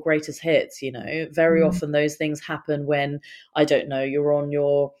script your greatest hits. Very Mm. often those things happen when, I don't know,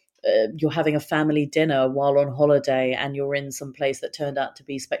 you're having a family dinner while on holiday and you're in some place that turned out to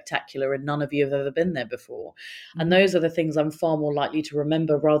be spectacular and none of you have ever been there before. And Mhm. those are the things I'm far more likely to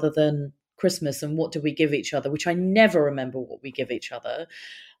remember rather than Christmas and what do we give each other, which I never remember what we give each other.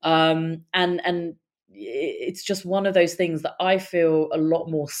 And it's just one of those things that I feel a lot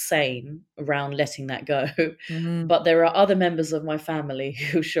more sane around letting that go. Mhm. But there are other members of my family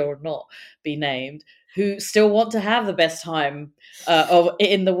who shall not be named who still want to have the best time of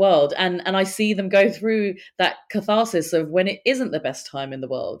in the world, and I see them go through that catharsis of when it isn't the best time in the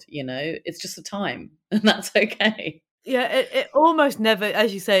world. It's just a time, and that's okay. Yeah, it almost never,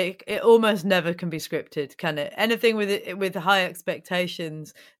 as you say, it almost never can be scripted, can it? Anything with high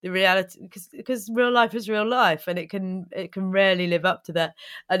expectations, the reality, because real life is real life, and it can rarely live up to that.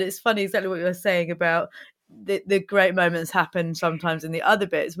 And it's funny exactly what you were saying about the great moments happen sometimes in the other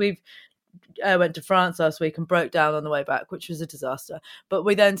bits. I went to France last week and broke down on the way back, which was a disaster. But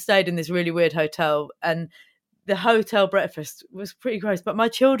we then stayed in this really weird hotel, and the hotel breakfast was pretty gross, but my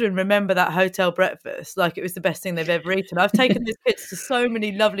children remember that hotel breakfast like it was the best thing they've ever eaten. I've taken these kids to so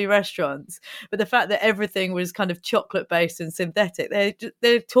many lovely restaurants, but the fact that everything was kind of chocolate based and synthetic,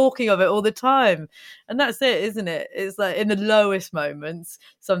 they're talking of it all the time, and that's it, isn't it? It's like in the lowest moments,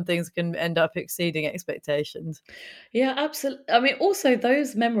 some things can end up exceeding expectations. Yeah, absolutely. I mean, also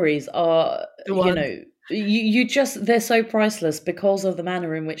those memories are, The one. you just, they're so priceless because of the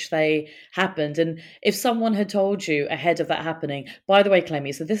manner in which they happened. And if someone had told you ahead of that happening, by the way,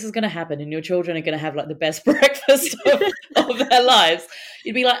 Clemmy, so this is going to happen and your children are going to have like the best breakfast of their lives,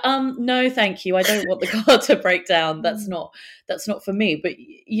 you'd be like, no, thank you. I don't want the car to break down. That's not for me. But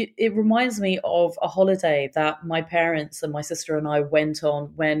it reminds me of a holiday that my parents and my sister and I went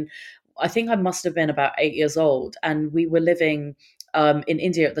on when I think I must have been about 8 years old, and we were living in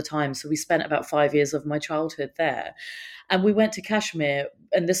India at the time. So we spent about 5 years of my childhood there, and we went to Kashmir.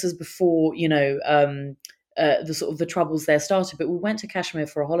 And this is before, the sort of the troubles there started. But we went to Kashmir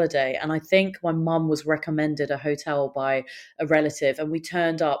for a holiday, and I think my mum was recommended a hotel by a relative, and we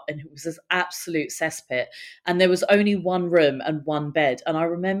turned up, and it was this absolute cesspit, and there was only one room and one bed, and I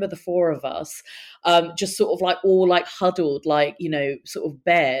remember the four of us just sort of like all like huddled, like, you know, sort of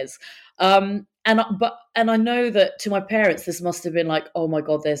bears. And I know that to my parents, this must have been like, oh my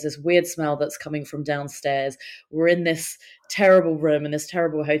God, there's this weird smell that's coming from downstairs. We're in this terrible room in this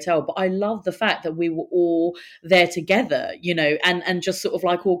terrible hotel. But I love the fact that we were all there together, you know, and just sort of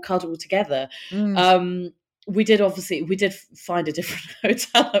like all cuddled together. We did find a different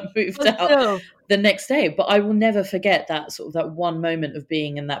hotel and moved out the next day, but I will never forget that sort of that one moment of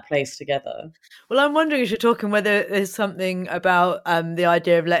being in that place together. Well, I'm wondering, as you're talking, whether there's something about the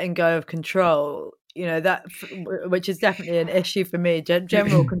idea of letting go of control, you know, that which is definitely an issue for me,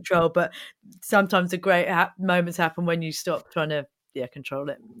 general control, but sometimes the great moments happen when you stop trying to control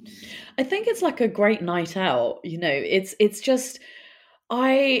it. I think it's like a great night out, you know, it's just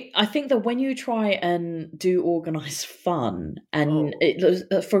I think that when you try and do organized fun and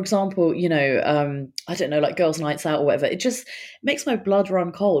for example, you know, I don't know, like girls' nights out or whatever, it just makes my blood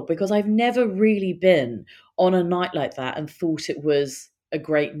run cold because I've never really been on a night like that and thought it was a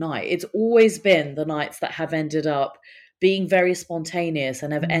great night. It's always been the nights that have ended up being very spontaneous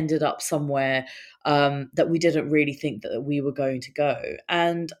and have ended up somewhere that we didn't really think that we were going to go.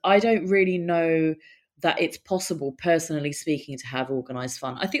 And I don't really know that it's possible, personally speaking, to have organized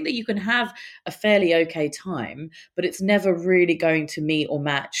fun. I think that you can have a fairly okay time, but it's never really going to meet or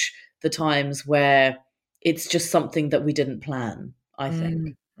match the times where it's just something that we didn't plan, I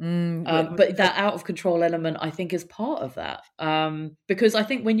think. But that out of control element, I think, is part of that. Because I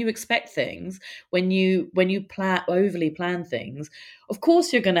think when you expect things, when you overly plan things, of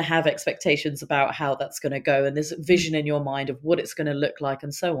course you're going to have expectations about how that's going to go, and there's a vision in your mind of what it's going to look like,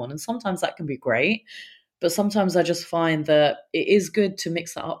 and so on. And sometimes that can be great, but sometimes I just find that it is good to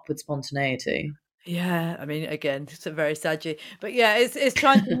mix that up with spontaneity. Yeah, I mean, again, it's a very sadgy, but yeah, it's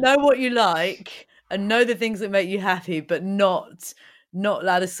trying to know what you like and know the things that make you happy, but not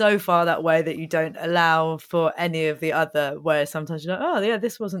ladder so far that way that you don't allow for any of the other, where sometimes you're like, oh yeah,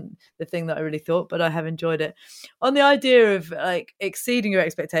 this wasn't the thing that I really thought, but I have enjoyed it. On the idea of like exceeding your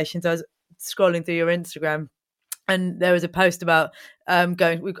expectations, I was scrolling through your Instagram and there was a post about I've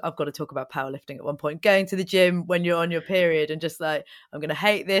got to talk about powerlifting at one point, going to the gym when you're on your period and just like, I'm going to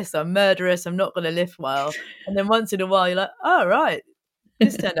hate this, I'm murderous, I'm not going to lift well. And then once in a while you're like, oh right,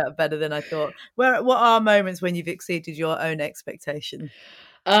 this turned out better than I thought. What are moments when you've exceeded your own expectation?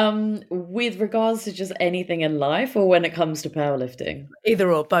 With regards to just anything in life, or when it comes to powerlifting?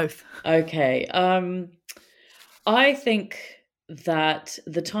 Either or, both. Okay. I think that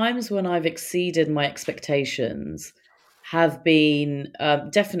the times when I've exceeded my expectations have been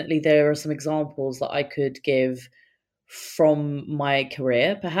definitely, there are some examples that I could give from my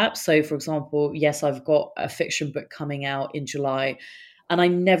career, perhaps. So, for example, yes, I've got a fiction book coming out in July, and I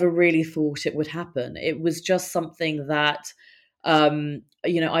never really thought it would happen. It was just something that,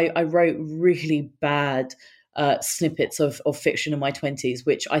 I wrote really bad snippets of fiction in my 20s,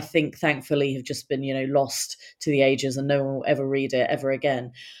 which I think thankfully have just been, lost to the ages, and no one will ever read it ever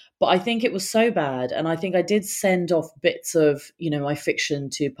again. But I think it was so bad. And I think I did send off bits of, my fiction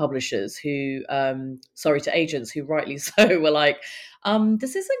to publishers to agents who rightly so were like,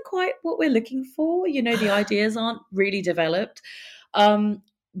 this isn't quite what we're looking for. The ideas aren't really developed.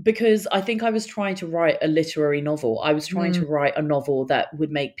 Because I think I was trying to write a literary novel. I was trying to write a novel that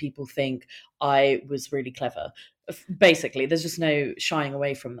would make people think I was really clever. Basically, there's just no shying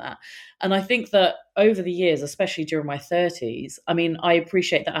away from that. And I think that over the years, especially during my 30s, I mean, I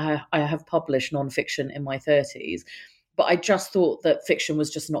appreciate that I have published nonfiction in my 30s, but I just thought that fiction was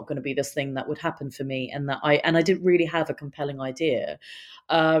just not going to be this thing that would happen for me, and that I didn't really have a compelling idea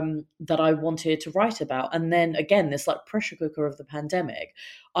that I wanted to write about. And then again, this like pressure cooker of the pandemic,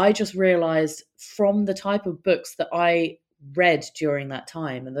 I just realized from the type of books that I read during that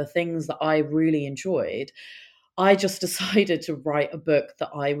time and the things that I really enjoyed, I just decided to write a book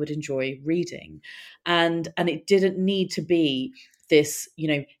that I would enjoy reading. And it didn't need to be this,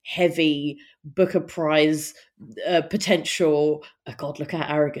 heavy Booker Prize potential. Oh God, look how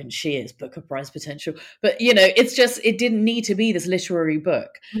arrogant she is, Booker Prize potential. But, it didn't need to be this literary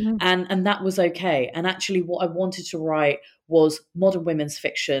book. Mm-hmm. And that was okay. And actually what I wanted to write was modern women's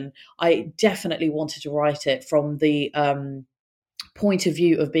fiction. I definitely wanted to write it from the point of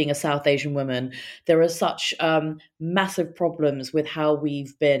view of being a South Asian woman. There are such massive problems with how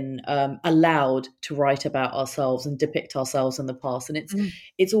we've been allowed to write about ourselves and depict ourselves in the past. And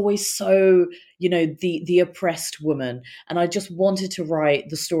it's always so, the oppressed woman. And I just wanted to write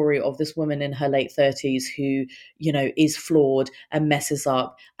the story of this woman in her late 30s who, is flawed and messes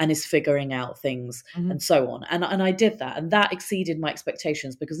up and is figuring out things and so on. And I did that. And that exceeded my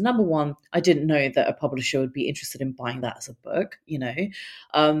expectations because, number one, I didn't know that a publisher would be interested in buying that as a book,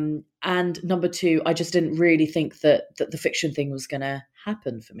 and number two, I just didn't really think that the fiction thing was going to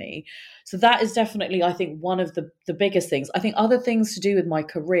happen for me. So that is definitely, I think, one of the biggest things. I think other things to do with my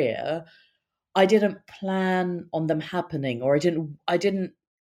career, I didn't plan on them happening, or I didn't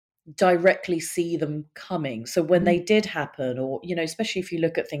directly see them coming. So when they did happen, or especially if you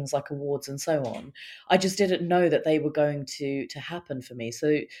look at things like awards and so on, I just didn't know that they were going to happen for me.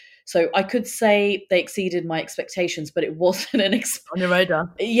 So I could say they exceeded my expectations, but it wasn't on your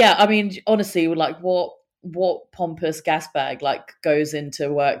radar. Yeah, I mean, honestly, like what pompous gas bag goes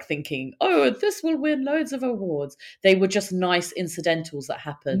into work thinking, oh, this will win loads of awards? They were just nice incidentals that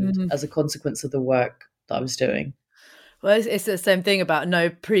happened as a consequence of the work that I was doing. Well, it's the same thing about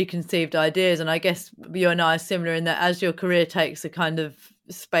no preconceived ideas. And I guess you and I are similar in that as your career takes a kind of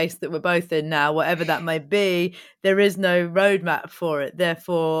space that we're both in now, whatever that may be, there is no roadmap for it.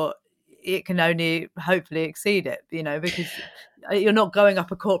 Therefore, it can only hopefully exceed it, because you're not going up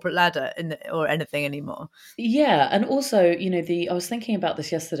a corporate ladder or anything anymore. Yeah. And also, I was thinking about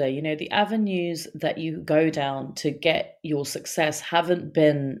this yesterday, the avenues that you go down to get your success haven't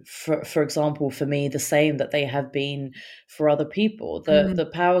been, for example, for me, the same that they have been for other people.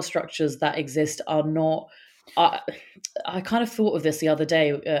 The power structures that exist are not, I kind of thought of this the other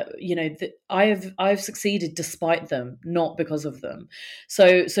day. I've succeeded despite them, not because of them.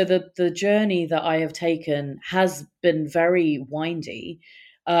 So the journey that I have taken has been very windy,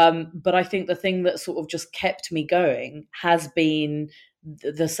 but I think the thing that sort of just kept me going has been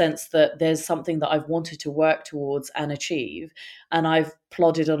the sense that there's something that I've wanted to work towards and achieve, and I've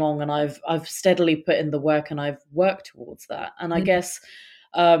plodded along, and I've steadily put in the work, and I've worked towards that. And I guess.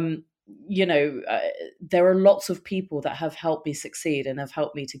 There are lots of people that have helped me succeed and have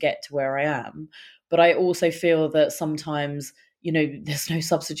helped me to get to where I am. But I also feel that sometimes, there's no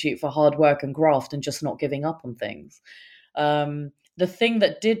substitute for hard work and graft and just not giving up on things. The thing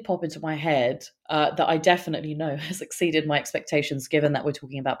that did pop into my head that I definitely know has exceeded my expectations, given that we're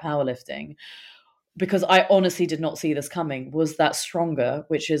talking about powerlifting, because I honestly did not see this coming, was that Stronger,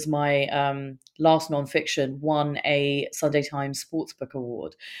 which is my last nonfiction, won a Sunday Times Sportsbook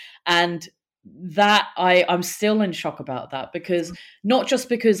Award. And that I'm still in shock about that, because not just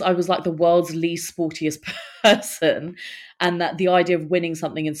because I was like the world's least sportiest person, and that the idea of winning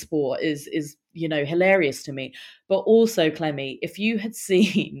something in sport is hilarious to me, but also, Clemmy, if you had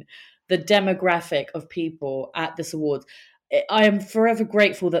seen the demographic of people at this award, I am forever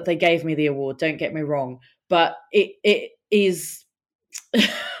grateful that they gave me the award. Don't get me wrong, but it is.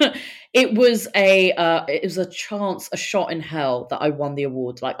 It was a chance, a shot in hell that I won the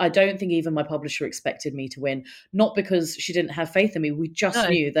award. Like, I don't think even my publisher expected me to win, not because she didn't have faith in me. We just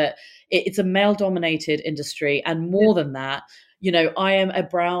knew that it's a male-dominated industry, and more than that, I am a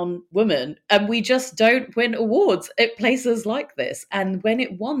brown woman, and we just don't win awards at places like this. And when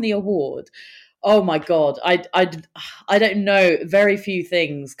it won the award, oh my God, I don't know. Very few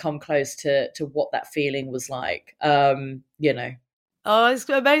things come close to what that feeling was like. Oh, it's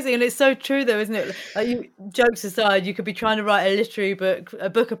amazing. And it's so true though, isn't it? Like, jokes aside, you could be trying to write a literary book, a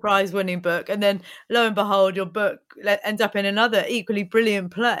Booker Prize winning book, and then lo and behold, your book ends up in another equally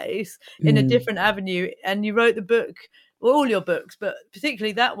brilliant place in a different avenue. And you wrote the book, well, all your books, but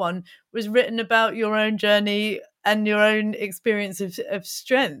particularly that one was written about your own journey and your own experience of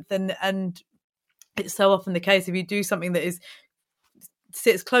strength. And it's so often the case, if you do something that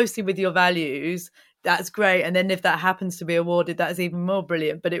sits closely with your values, that's great. And then if that happens to be awarded, that's even more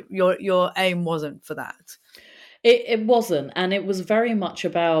brilliant. But your aim wasn't for that. It wasn't. And it was very much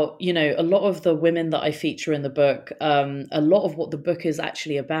about, a lot of the women that I feature in the book, a lot of what the book is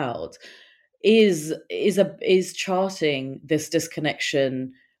actually about is charting this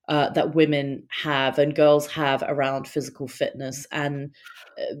disconnection that women have and girls have around physical fitness, and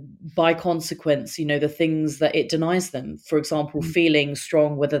by consequence, the things that it denies them. For example, feeling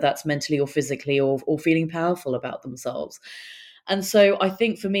strong, whether that's mentally or physically, or feeling powerful about themselves. And so I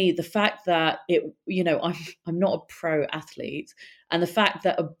think for me, the fact that I'm not a pro athlete, and the fact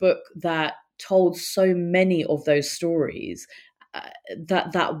that a book that told so many of those stories,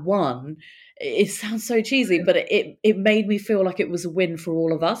 that won, it sounds so cheesy, but it made me feel like it was a win for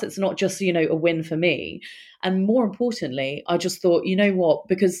all of us. It's not just, a win for me. And more importantly, I just thought, you know what,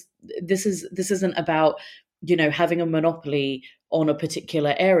 because this isn't about having a monopoly on a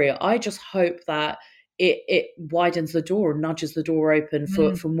particular area. I just hope that it widens the door and nudges the door open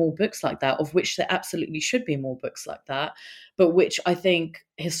for more books like that, of which there absolutely should be more books like that, but which I think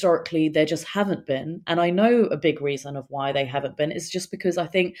historically there just haven't been. And I know a big reason of why they haven't been is just because I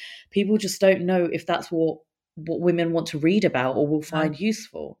think people just don't know if that's what women want to read about or will find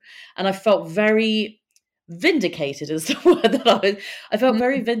useful. And I felt very vindicated is the word that I felt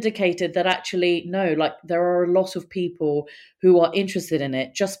very vindicated that actually, no, like there are a lot of people who are interested in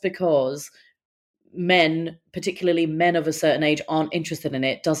it. Just because men, particularly men of a certain age, aren't interested in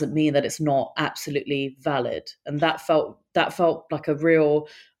it doesn't mean that it's not absolutely valid. And that felt like a real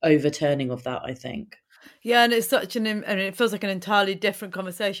overturning of that, I think. Yeah, and it's such it feels like an entirely different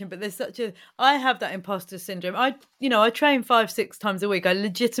conversation, but I have that imposter syndrome. I train 5-6 times a week. I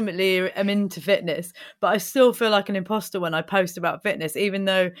legitimately am into fitness, but I still feel like an imposter when I post about fitness, even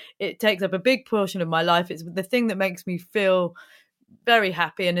though it takes up a big portion of my life. It's the thing that makes me feel very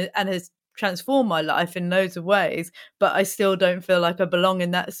happy and has transformed my life in loads of ways, but I still don't feel like I belong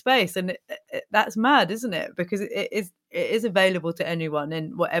in that space. And that's mad, isn't it? Because it is available to anyone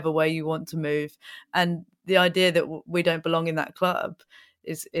in whatever way you want to move. And the idea that we don't belong in that club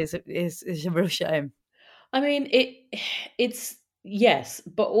is a real shame. I mean, it's yes,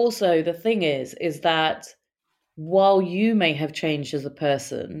 but also the thing is that while you may have changed as a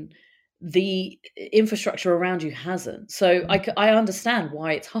person, the infrastructure around you hasn't. So I understand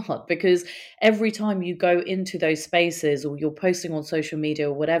why it's hard, because every time you go into those spaces or you're posting on social media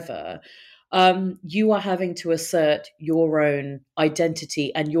or whatever, you are having to assert your own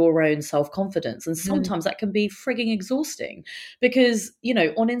identity and your own self-confidence. And sometimes that can be frigging exhausting because,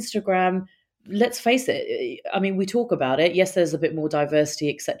 on Instagram, let's face it, I mean, we talk about it. Yes, there's a bit more diversity,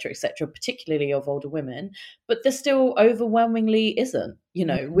 et cetera, particularly of older women, but there still overwhelmingly isn't.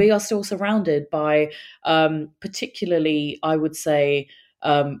 We are still surrounded by, particularly, I would say,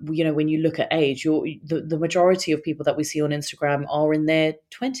 when you look at age, the majority of people that we see on Instagram are in their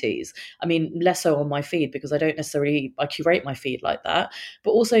 20s. I mean, less so on my feed because I curate my feed like that.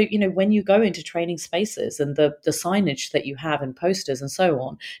 But also, when you go into training spaces and the signage that you have and posters and so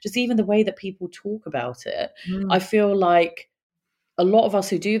on, just even the way that people talk about it, I feel like a lot of us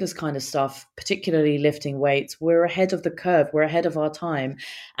who do this kind of stuff, particularly lifting weights, we're ahead of the curve. We're ahead of our time.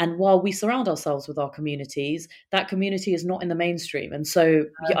 And while we surround ourselves with our communities, that community is not in the mainstream. And so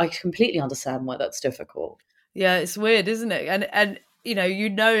I completely understand why that's difficult. Yeah, it's weird, isn't it? And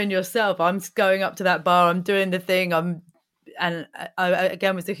in yourself, I'm going up to that bar, I'm doing the thing, I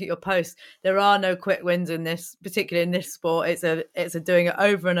again was looking at your post. There are no quick wins in this, particularly in this sport. It's a doing it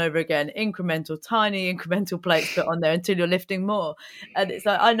over and over again, tiny incremental plates put on there until you're lifting more. And it's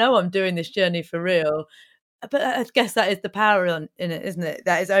like, I know I'm doing this journey for real, but I guess that is the power in it, isn't it?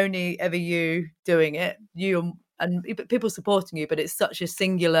 That is only ever you doing it, you and people supporting you, but it's such a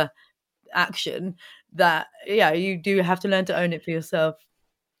singular action that you do have to learn to own it for yourself.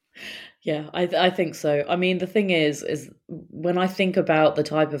 Yeah, I think so. I mean, the thing is when I think about the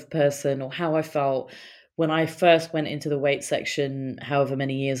type of person or how I felt when I first went into the weight section, however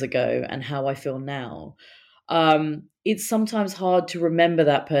many years ago, and how I feel now, it's sometimes hard to remember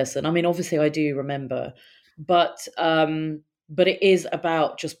that person. I mean, obviously I do remember, but it is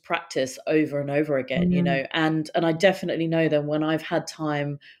about just practice over and over again, and I definitely know that when I've had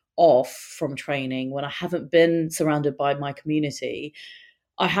time off from training, when I haven't been surrounded by my community,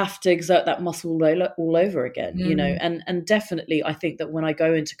 I have to exert that muscle all over again, and definitely I think that when I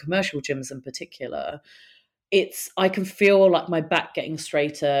go into commercial gyms in particular, I can feel like my back getting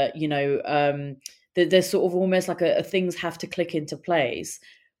straighter, there's sort of almost like a things have to click into place,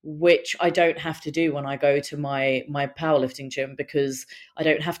 which I don't have to do when I go to my powerlifting gym, because I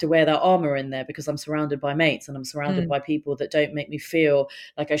don't have to wear that armor in there because I'm surrounded by mates and I'm surrounded by people that don't make me feel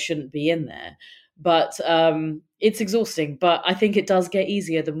like I shouldn't be in there. But it's exhausting, but I think it does get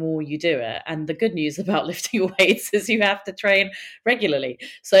easier the more you do it. And the good news about lifting weights is you have to train regularly.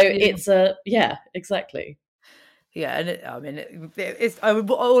 So it's exactly. Yeah, and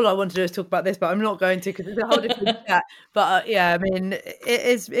all I want to do is talk about this, but I'm not going to because it's a whole different chat. But I mean, it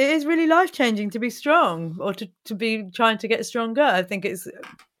is really life changing to be strong or to be trying to get stronger. I think it's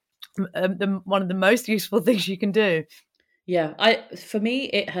one of the most useful things you can do. Yeah, for me,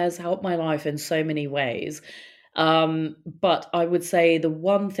 it has helped my life in so many ways. But I would say the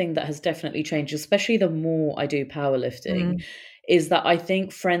one thing that has definitely changed, especially the more I do powerlifting, is that I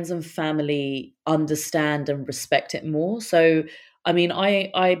think friends and family understand and respect it more. So, I mean,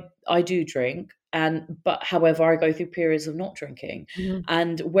 I do drink. But however, I go through periods of not drinking. Mhm.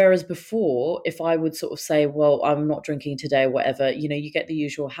 And whereas before, if I would sort of say, well, I'm not drinking today or whatever, you get the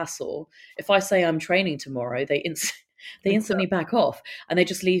usual hassle. If I say I'm training tomorrow, they instantly back off and they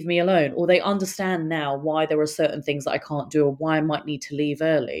just leave me alone, or they understand now why there are certain things that I can't do or why I might need to leave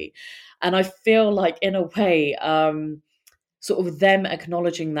early. And I feel like, in a way, sort of them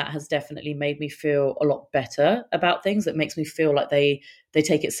acknowledging that has definitely made me feel a lot better about things. It makes me feel like they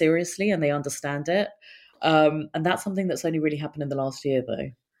take it seriously and they understand it. And that's something that's only really happened in the last year, though.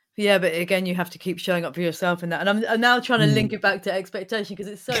 Yeah, but again, you have to keep showing up for yourself in that. And I'm now trying to link Mm. it back to expectation,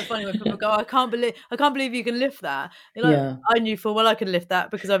 because it's so funny when people go, I can't believe you can lift that. You're like, Yeah. I knew full well I could lift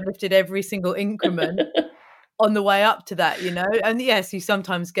that because I've lifted every single increment on the way up to that, And yes, you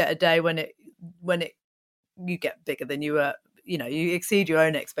sometimes get a day when it you get bigger than you were, you exceed your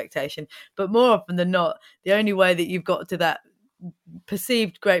own expectation. But more often than not, the only way that you've got to that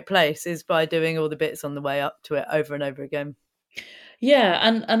perceived great place is by doing all the bits on the way up to it over and over again. Yeah,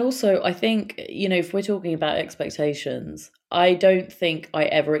 and also I think, if we're talking about expectations, I don't think I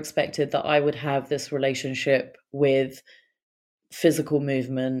ever expected that I would have this relationship with physical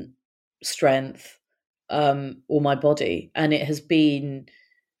movement, strength, or my body. And it has been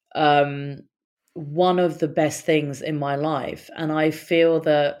um, one of the best things in my life. And I feel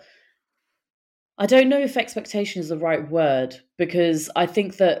that I don't know if expectation is the right word, because I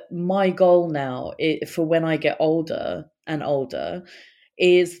think that my goal now for when I get older and older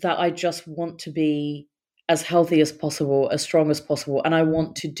is that I just want to be as healthy as possible, as strong as possible. And I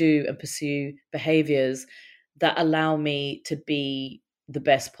want to do and pursue behaviors that allow me to be the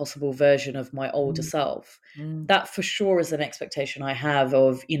best possible version of my older self. Mm. That for sure is an expectation I have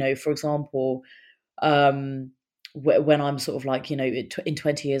of, for example, um, when I'm sort of like, in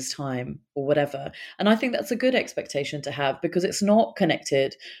 20 years time or whatever. And I think that's a good expectation to have, because it's not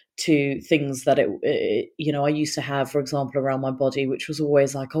connected to things that I used to have, for example, around my body, which was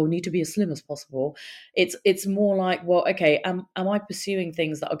always like, oh, I need to be as slim as possible. It's more like, well, okay, am I pursuing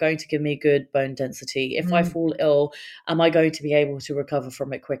things that are going to give me good bone density? If I fall ill, am I going to be able to recover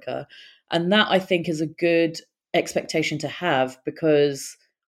from it quicker? And that, I think, is a good expectation to have, because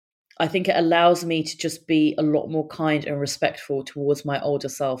I think it allows me to just be a lot more kind and respectful towards my older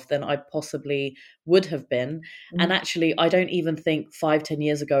self than I possibly would have been. And actually, I don't even think 5-10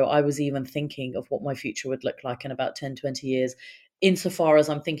 years ago, I was even thinking of what my future would look like in about 10-20 years, insofar as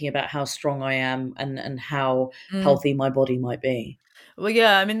I'm thinking about how strong I am and how healthy my body might be. Well,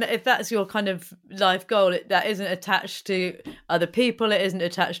 yeah, I mean, if that's your kind of life goal, that isn't attached to other people, it isn't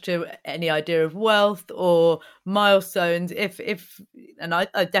attached to any idea of wealth or milestones. And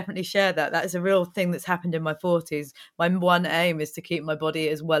I definitely share that. That is a real thing that's happened in my 40s. My one aim is to keep my body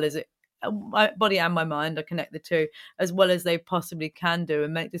as well as my body and my mind, I connect the two, as well as they possibly can do,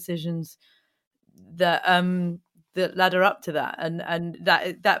 and make decisions that that ladder up to that. And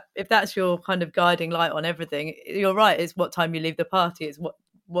that if that's your kind of guiding light on everything, you're right, it's what time you leave the party, it's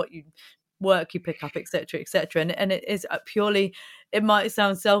what you work you pick up, etc., etc. And it is purely, it might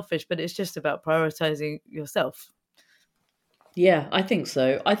sound selfish, but it's just about prioritizing yourself. Yeah, I think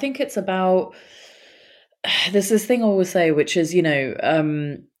so. I think it's about, there's this thing I always say, which is,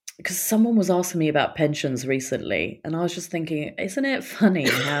 because someone was asking me about pensions recently, and I was just thinking, isn't it funny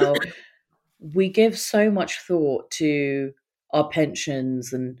how we give so much thought to our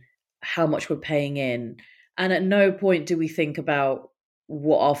pensions and how much we're paying in, and at no point do we think about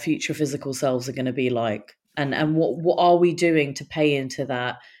what our future physical selves are going to be like, and what are we doing to pay into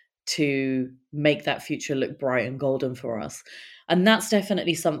that, to make that future look bright and golden for us. And that's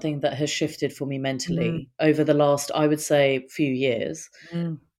definitely something that has shifted for me mentally over the last, I would say, few years.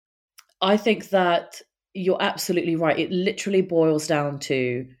 I think that you're absolutely right. It literally boils down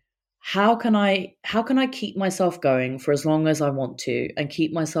to, how can I keep myself going for as long as I want to, and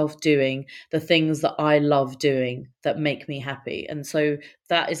keep myself doing the things that I love doing that make me happy. And so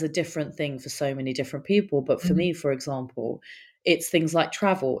that is a different thing for so many different people. But for me, for example, it's things like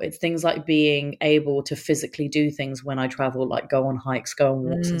travel. It's things like being able to physically do things when I travel, like go on hikes, go on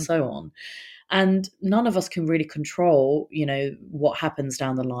walks, and so on. And none of us can really control, what happens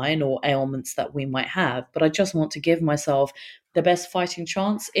down the line or ailments that we might have. But I just want to give myself the best fighting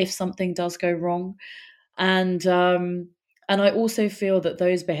chance if something does go wrong. And I also feel that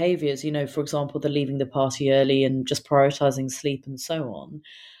those behaviors, for example, the leaving the party early and just prioritizing sleep and so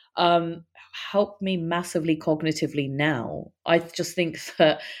on, help me massively cognitively now. I just think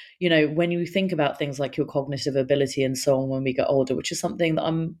that, when you think about things like your cognitive ability and so on when we get older, which is something that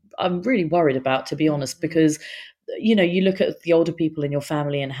I'm really worried about, to be honest, because you look at the older people in your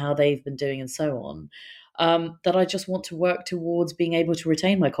family and how they've been doing and so on. that I just want to work towards being able to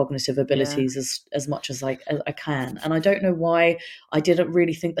retain my cognitive abilities as much as I can. And I don't know why I didn't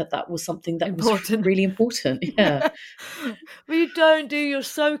really think that was something that was really important. Yeah. Well, you don't do. You're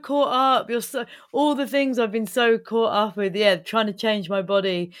so caught up. All the things I've been so caught up with. Yeah, trying to change my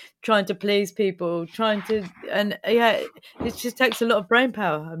body, trying to please people, and it just takes a lot of brain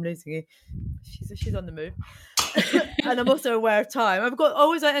power. I'm losing you. She's on the move. And I'm also aware of time.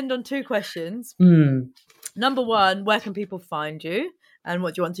 I end on 2 questions. Number 1, where can people find you, and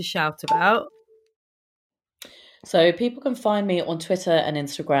what do you want to shout about? So people can find me on Twitter and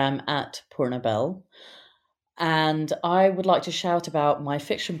Instagram at Purnabel. And I would like to shout about my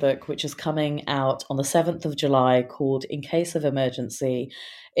fiction book, which is coming out on the 7th of July, called In Case of Emergency.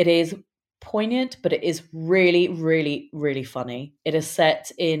 It is poignant, but it is really, really, really funny. It is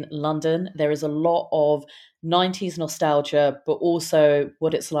set in London. There is a lot of 90s nostalgia, but also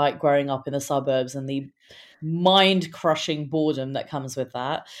what it's like growing up in the suburbs and the mind-crushing boredom that comes with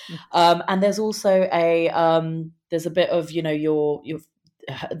that. And there's also there's a bit of,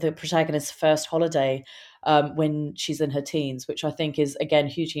 the protagonist's first holiday when she's in her teens, which I think is, again,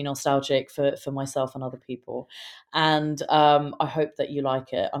 hugely nostalgic for myself and other people. And I hope that you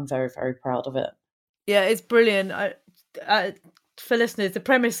like it. I'm very, very proud of it. Yeah, it's brilliant. For listeners, the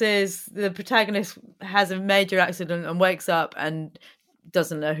premise is the protagonist has a major accident and wakes up and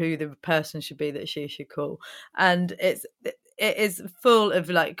doesn't know who the person should be that she should call. And it is full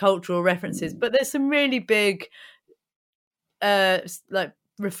of like cultural references, but there's some really big like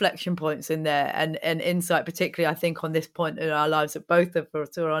reflection points in there and insight, particularly I think on this point in our lives that both of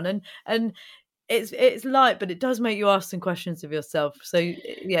us are on, and it's light, but it does make you ask some questions of yourself. So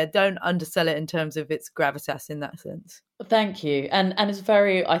yeah, don't undersell it in terms of its gravitas in that sense. Thank you. And it's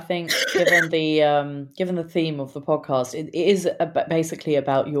very, I think, given the theme of the podcast, it is basically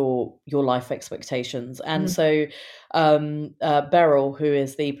about your life expectations. And so Beryl, who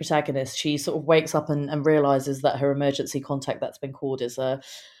is the protagonist, she sort of wakes up and realizes that her emergency contact that's been called is her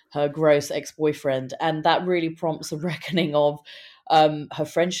gross ex-boyfriend. And that really prompts a reckoning of her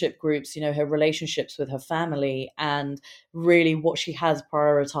friendship groups, her relationships with her family, and really what she has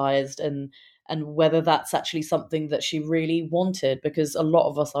prioritized and whether that's actually something that she really wanted. Because a lot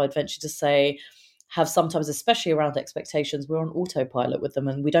of us, I'd venture to say, have sometimes, especially around expectations, we're on autopilot with them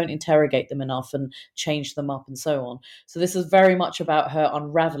and we don't interrogate them enough and change them up and so on. So this is very much about her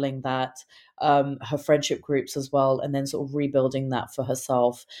unraveling that, her friendship groups as well, and then sort of rebuilding that for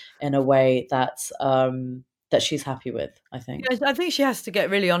herself in a way that's that she's happy with, I think. Yeah, I think she has to get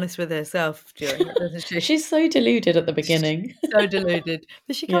really honest with herself during it, doesn't she? She's so deluded at the beginning. So deluded.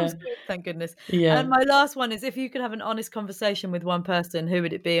 But she comes through, thank goodness. Yeah. And my last one is, if you could have an honest conversation with one person, who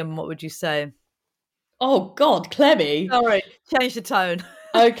would it be and what would you say? Oh, God, Clemmy. Sorry, change the tone.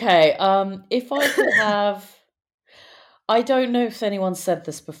 Okay, if I could have... I don't know if anyone said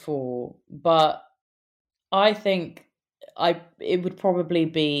this before, but I think it would probably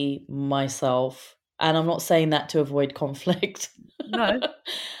be myself. And I'm not saying that to avoid conflict. No.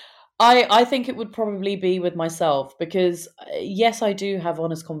 I think it would probably be with myself, because yes, I do have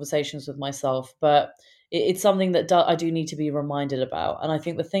honest conversations with myself, but it's something that I do need to be reminded about. And I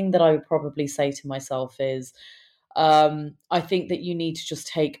think the thing that I would probably say to myself is, I think that you need to just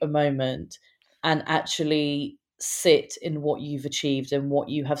take a moment and actually sit in what you've achieved and what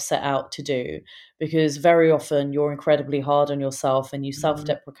you have set out to do, because very often you're incredibly hard on yourself and you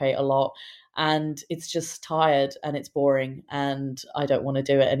self-deprecate a lot. And it's just tired and it's boring and I don't want to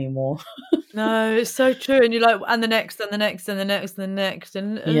do it anymore. No, it's so true. And you're like, and the next, and the next, and the next, and the next.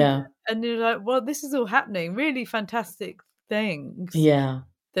 And you're like, well, this is all happening. Really fantastic things. Yeah.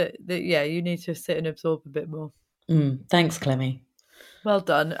 That you need to sit and absorb a bit more. Thanks, Clemmy. Well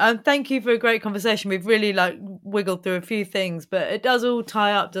done. And thank you for a great conversation. We've really wiggled through a few things, but it does all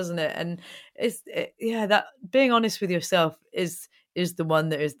tie up, doesn't it? And that being honest with yourself is the one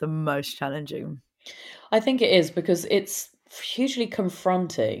that is the most challenging. I think it is, because it's hugely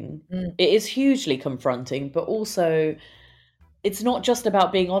confronting. It is hugely confronting, but also it's not just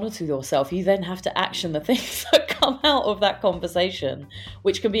about being honest with yourself. You then have to action the things that come out of that conversation,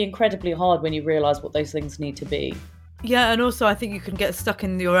 which can be incredibly hard when you realize what those things need to be. Yeah, and also I think you can get stuck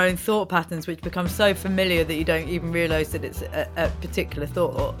in your own thought patterns, which become so familiar that you don't even realise that it's a particular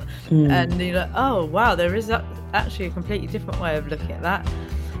thought. And you're like, oh, wow, there is actually a completely different way of looking at that.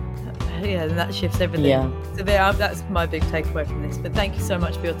 Yeah, and that shifts everything. Yeah. So that's my big takeaway from this. But thank you so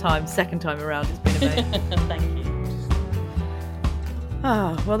much for your time. Second time around, it's been amazing. Thank you.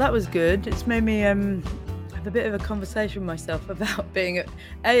 Well, that was good. It's made me have a bit of a conversation with myself about being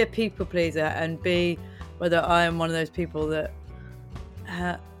a people pleaser, and B, whether I am one of those people that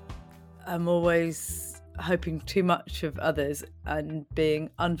I'm always hoping too much of others and being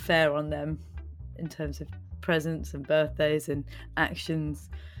unfair on them in terms of presents and birthdays and actions.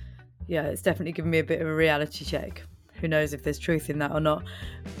 Yeah, it's definitely given me a bit of a reality check. Who knows if there's truth in that or not.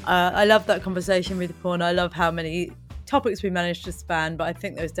 I love that conversation with Porn. I love how many topics we managed to span, but I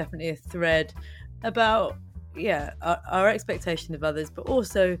think there's definitely a thread about our expectation of others, but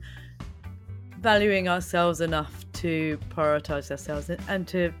also valuing ourselves enough to prioritise ourselves and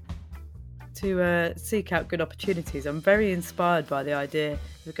to seek out good opportunities. I'm very inspired by the idea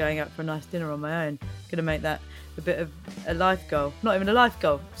of going out for a nice dinner on my own. I'm going to make that a bit of a life goal. Not even a life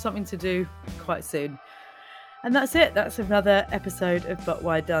goal, something to do quite soon. And that's it. That's another episode of But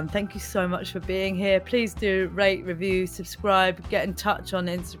Why Done. Thank you so much for being here. Please do rate, review, subscribe, get in touch on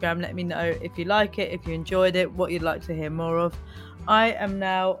Instagram. Let me know if you like it, if you enjoyed it, what you'd like to hear more of. I am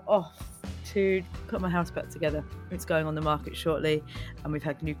now off to put my house back together. It's going on the market shortly, and we've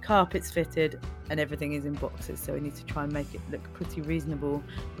had new carpets fitted and everything is in boxes, so we need to try and make it look pretty reasonable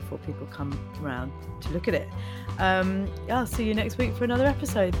before people come around to look at it. I'll see you next week for another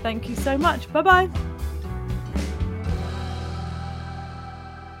episode. Thank you so much. Bye bye.